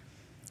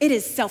 It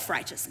is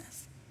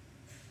self-righteousness.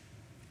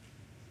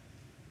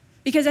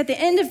 Because at the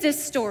end of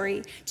this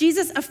story,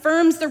 Jesus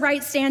affirms the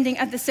right standing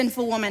of the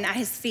sinful woman at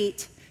his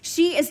feet.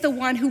 She is the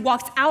one who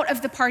walks out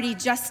of the party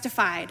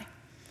justified.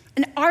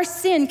 And our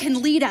sin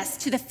can lead us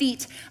to the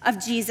feet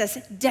of Jesus,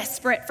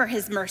 desperate for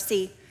his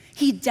mercy.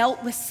 He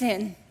dealt with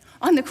sin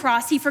on the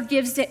cross. He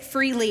forgives it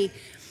freely,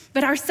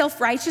 but our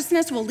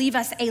self-righteousness will leave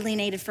us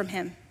alienated from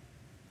him.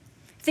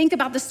 Think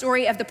about the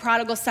story of the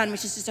prodigal son,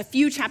 which is just a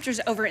few chapters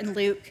over in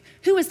Luke.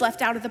 Who was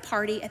left out of the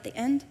party at the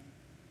end?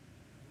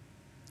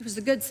 It was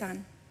the good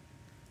son.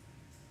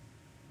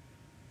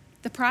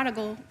 The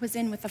prodigal was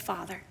in with the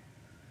father.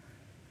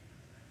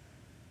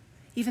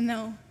 Even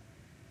though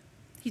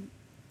he'd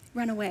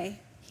run away,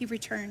 he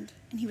returned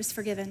and he was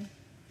forgiven.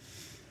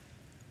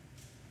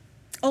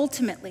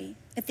 Ultimately,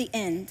 at the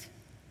end,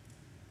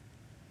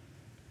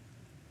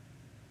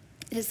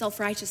 it is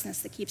self-righteousness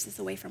that keeps us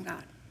away from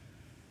God.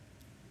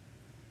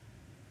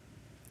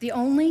 The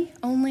only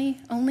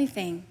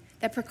thing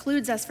that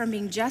precludes us from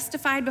being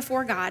justified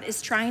before God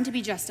is trying to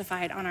be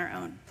justified on our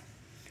own.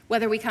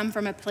 Whether we come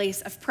from a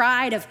place of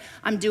pride, of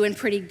I'm doing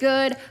pretty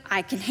good,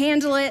 I can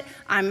handle it,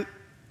 I'm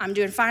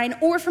doing fine,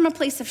 or from a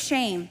place of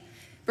shame,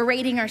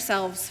 berating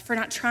ourselves for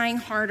not trying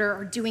harder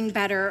or doing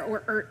better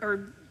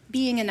or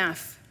being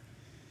enough.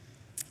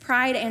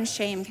 Pride and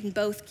shame can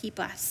both keep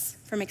us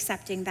from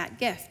accepting that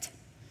gift.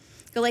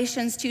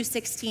 Galatians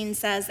 2:16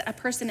 says that a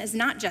person is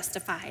not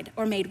justified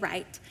or made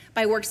right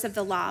by works of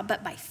the law,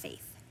 but by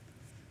faith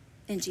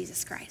in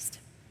Jesus Christ.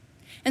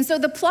 And so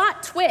the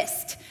plot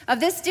twist of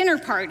this dinner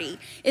party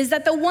is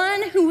that the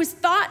one who was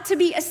thought to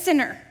be a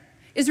sinner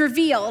is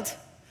revealed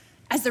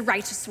as the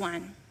righteous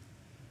one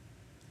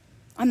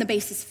on the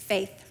basis of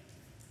faith.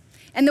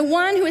 And the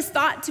one who is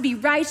thought to be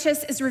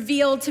righteous is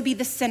revealed to be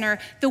the sinner,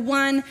 the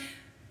one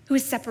who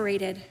is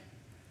separated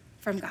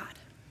from God.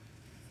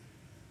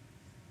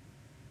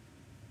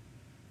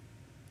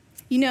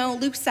 You know,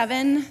 Luke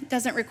 7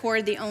 doesn't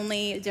record the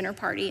only dinner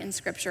party in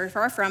Scripture.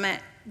 Far from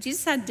it.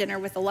 Jesus had dinner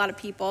with a lot of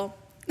people.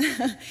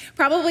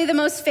 Probably the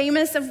most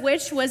famous of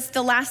which was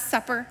the Last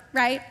Supper,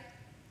 right?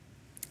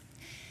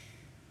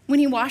 When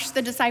he washed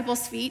the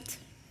disciples' feet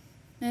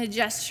in a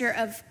gesture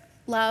of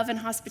love and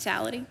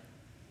hospitality.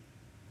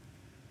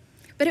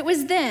 But it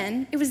was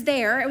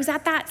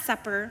at that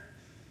supper,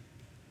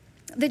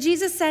 that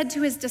Jesus said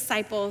to his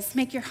disciples,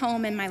 "Make your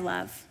home in my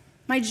love.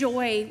 My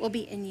joy will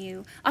be in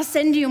you. I'll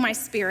send you my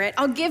spirit.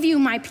 I'll give you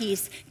my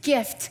peace.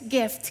 Gift,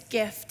 gift,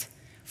 gift.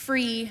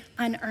 Free,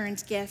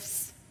 unearned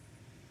gifts."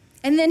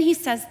 And then he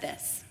says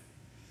this,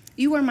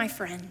 "You are my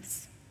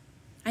friends.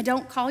 I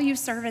don't call you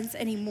servants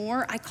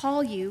anymore. I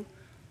call you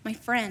my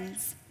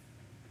friends."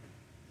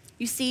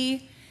 You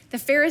see, the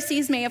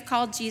Pharisees may have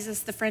called Jesus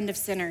the friend of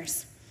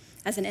sinners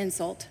as an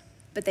insult,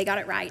 but they got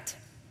it right.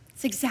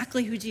 It's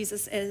exactly who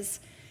Jesus is.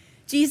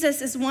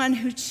 Jesus is one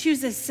who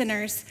chooses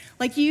sinners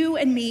like you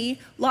and me,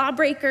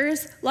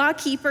 lawbreakers, law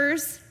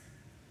keepers.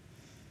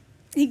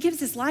 He gives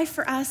his life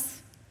for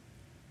us.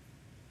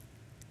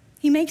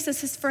 He makes us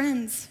his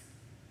friends.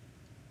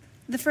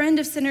 The friend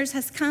of sinners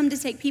has come to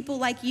take people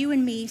like you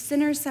and me,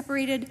 sinners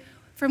separated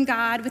from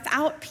God,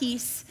 without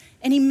peace,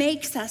 and he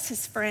makes us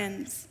his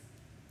friends.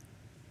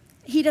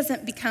 He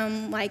doesn't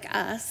become like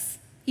us.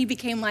 He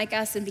became like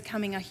us in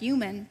becoming a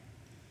human,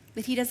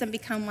 but he doesn't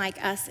become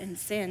like us in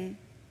sin.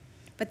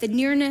 But the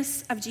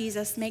nearness of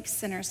Jesus makes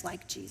sinners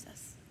like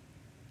Jesus.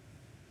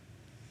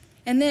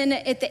 And then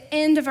at the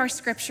end of our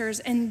scriptures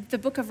in the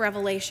book of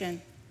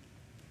Revelation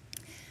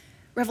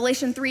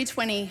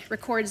 3:20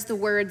 records the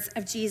words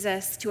of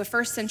Jesus to a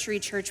first century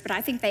church, but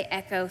I think they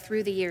echo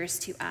through the years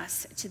to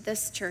us, to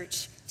this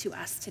church, to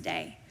us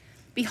today.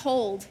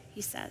 "Behold,"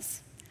 he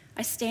says,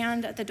 "I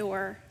stand at the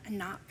door and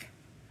knock.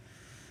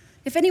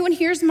 If anyone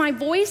hears my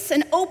voice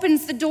and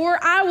opens the door,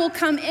 I will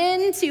come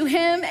in to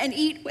him and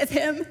eat with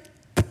him,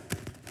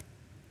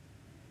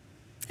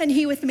 and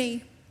he with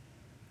me."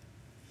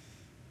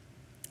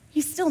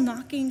 He's still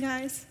knocking,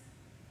 guys.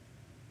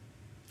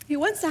 He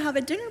wants to have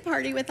a dinner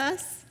party with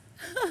us.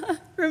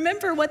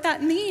 Remember what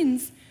that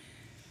means.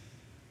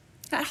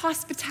 That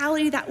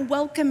hospitality, that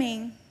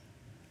welcoming.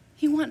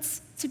 He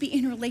wants to be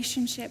in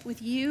relationship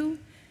with you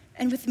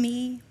and with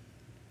me.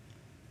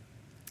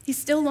 He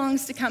still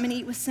longs to come and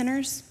eat with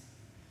sinners,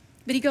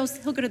 but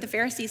he'll go to the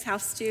Pharisees'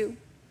 house too.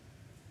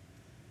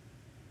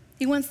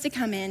 He wants to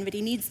come in, but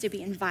he needs to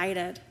be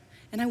invited.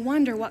 And I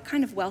wonder, what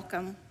kind of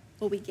welcome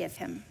will we give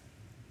him?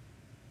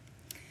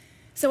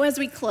 So as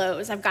we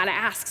close, I've got to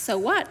ask, so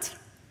what?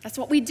 That's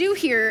what we do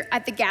here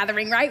at the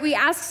gathering, right? We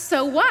ask,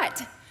 so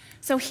what?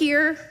 So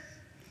here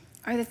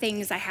are the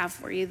things I have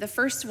for you. The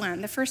first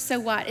so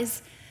what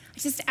is, I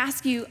just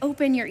ask you,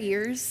 open your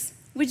ears.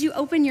 Would you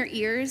open your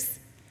ears?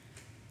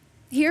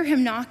 Hear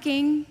him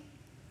knocking.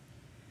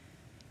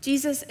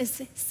 Jesus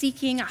is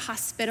seeking a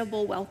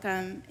hospitable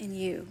welcome in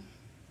you.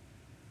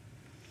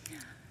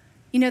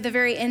 You know, the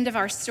very end of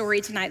our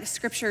story tonight, the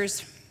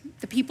scriptures,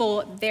 the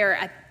people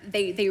there,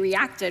 they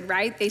reacted,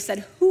 right? They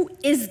said, "Who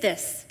is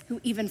this who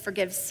even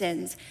forgives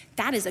sins?"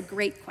 That is a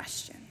great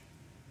question.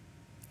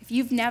 If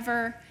you've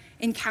never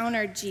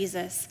encountered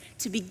Jesus,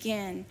 to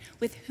begin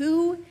with,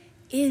 who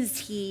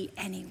is he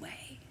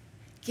anyway?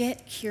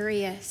 Get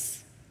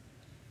curious.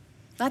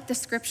 Let the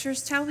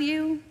scriptures tell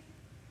you.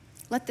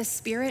 Let the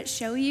Spirit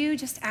show you.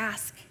 Just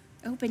ask.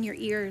 Open your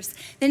ears.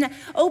 Then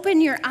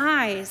open your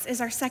eyes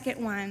is our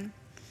second one.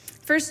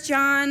 1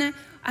 John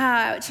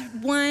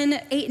 1,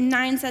 8 and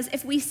 9 says,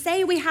 if we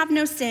say we have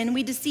no sin,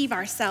 we deceive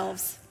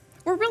ourselves.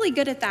 We're really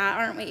good at that,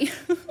 aren't we?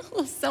 A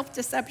little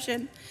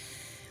self-deception.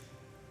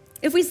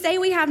 If we say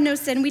we have no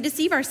sin, we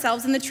deceive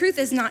ourselves, and the truth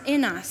is not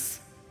in us.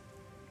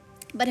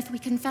 But if we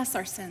confess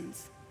our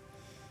sins,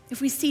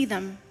 if we see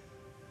them,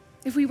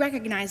 if we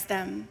recognize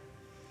them,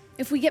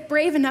 if we get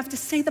brave enough to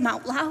say them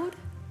out loud,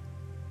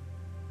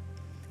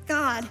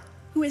 God,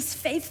 who is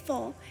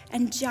faithful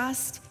and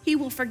just, he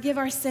will forgive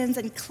our sins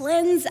and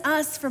cleanse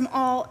us from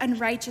all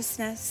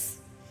unrighteousness.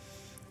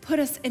 Put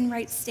us in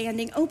right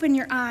standing. Open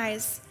your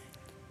eyes,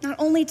 not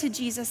only to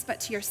Jesus, but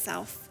to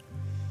yourself.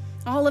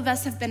 All of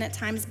us have been at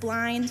times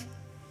blind,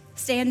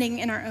 standing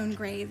in our own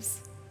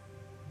graves.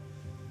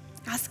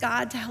 Ask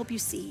God to help you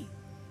see,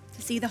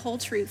 to see the whole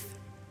truth.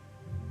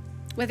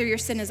 Whether your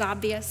sin is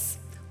obvious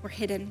or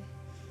hidden,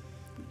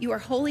 you are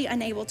wholly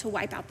unable to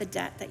wipe out the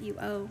debt that you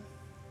owe.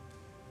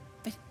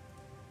 But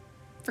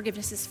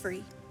forgiveness is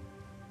free.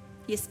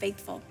 He is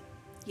faithful.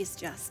 He is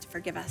just.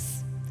 Forgive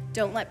us.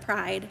 Don't let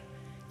pride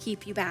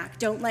keep you back.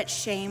 Don't let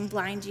shame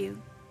blind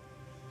you.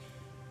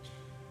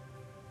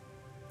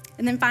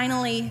 And then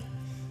finally,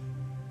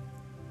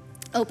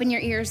 open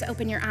your ears,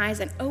 open your eyes,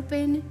 and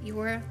open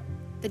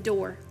the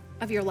door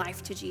of your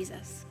life to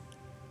Jesus.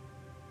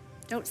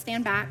 Don't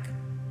stand back.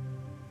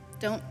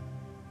 Don't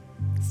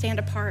stand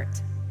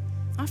apart.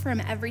 Offer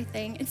him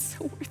everything. It's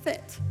so worth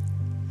it.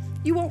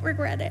 You won't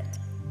regret it.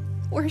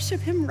 Worship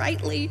him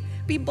rightly.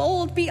 Be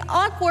bold. Be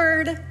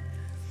awkward.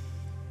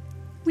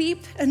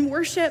 Weep and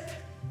worship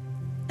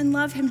and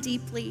love him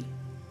deeply.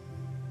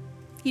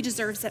 He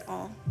deserves it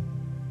all.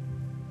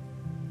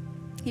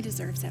 He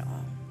deserves it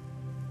all.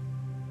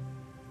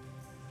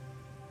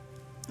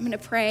 I'm going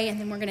to pray, and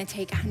then we're going to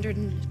take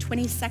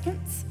 120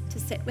 seconds to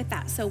sit with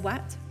that. So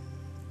what?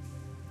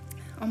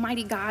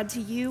 Almighty God,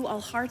 to you all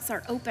hearts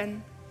are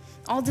open,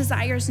 all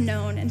desires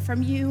known, and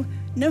from you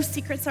no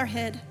secrets are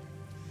hid.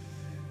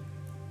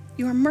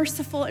 You are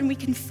merciful, and we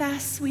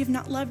confess we have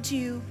not loved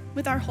you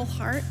with our whole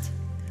heart.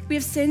 We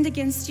have sinned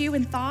against you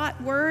in thought,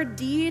 word,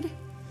 deed,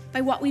 by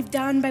what we've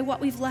done, by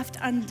what we've left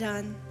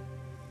undone.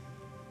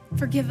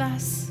 Forgive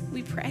us,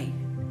 we pray.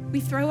 We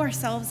throw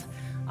ourselves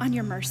on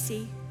your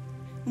mercy.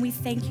 And we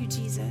thank you,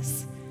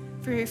 Jesus,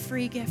 for your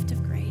free gift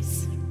of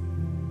grace.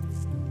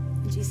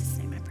 In Jesus'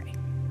 name.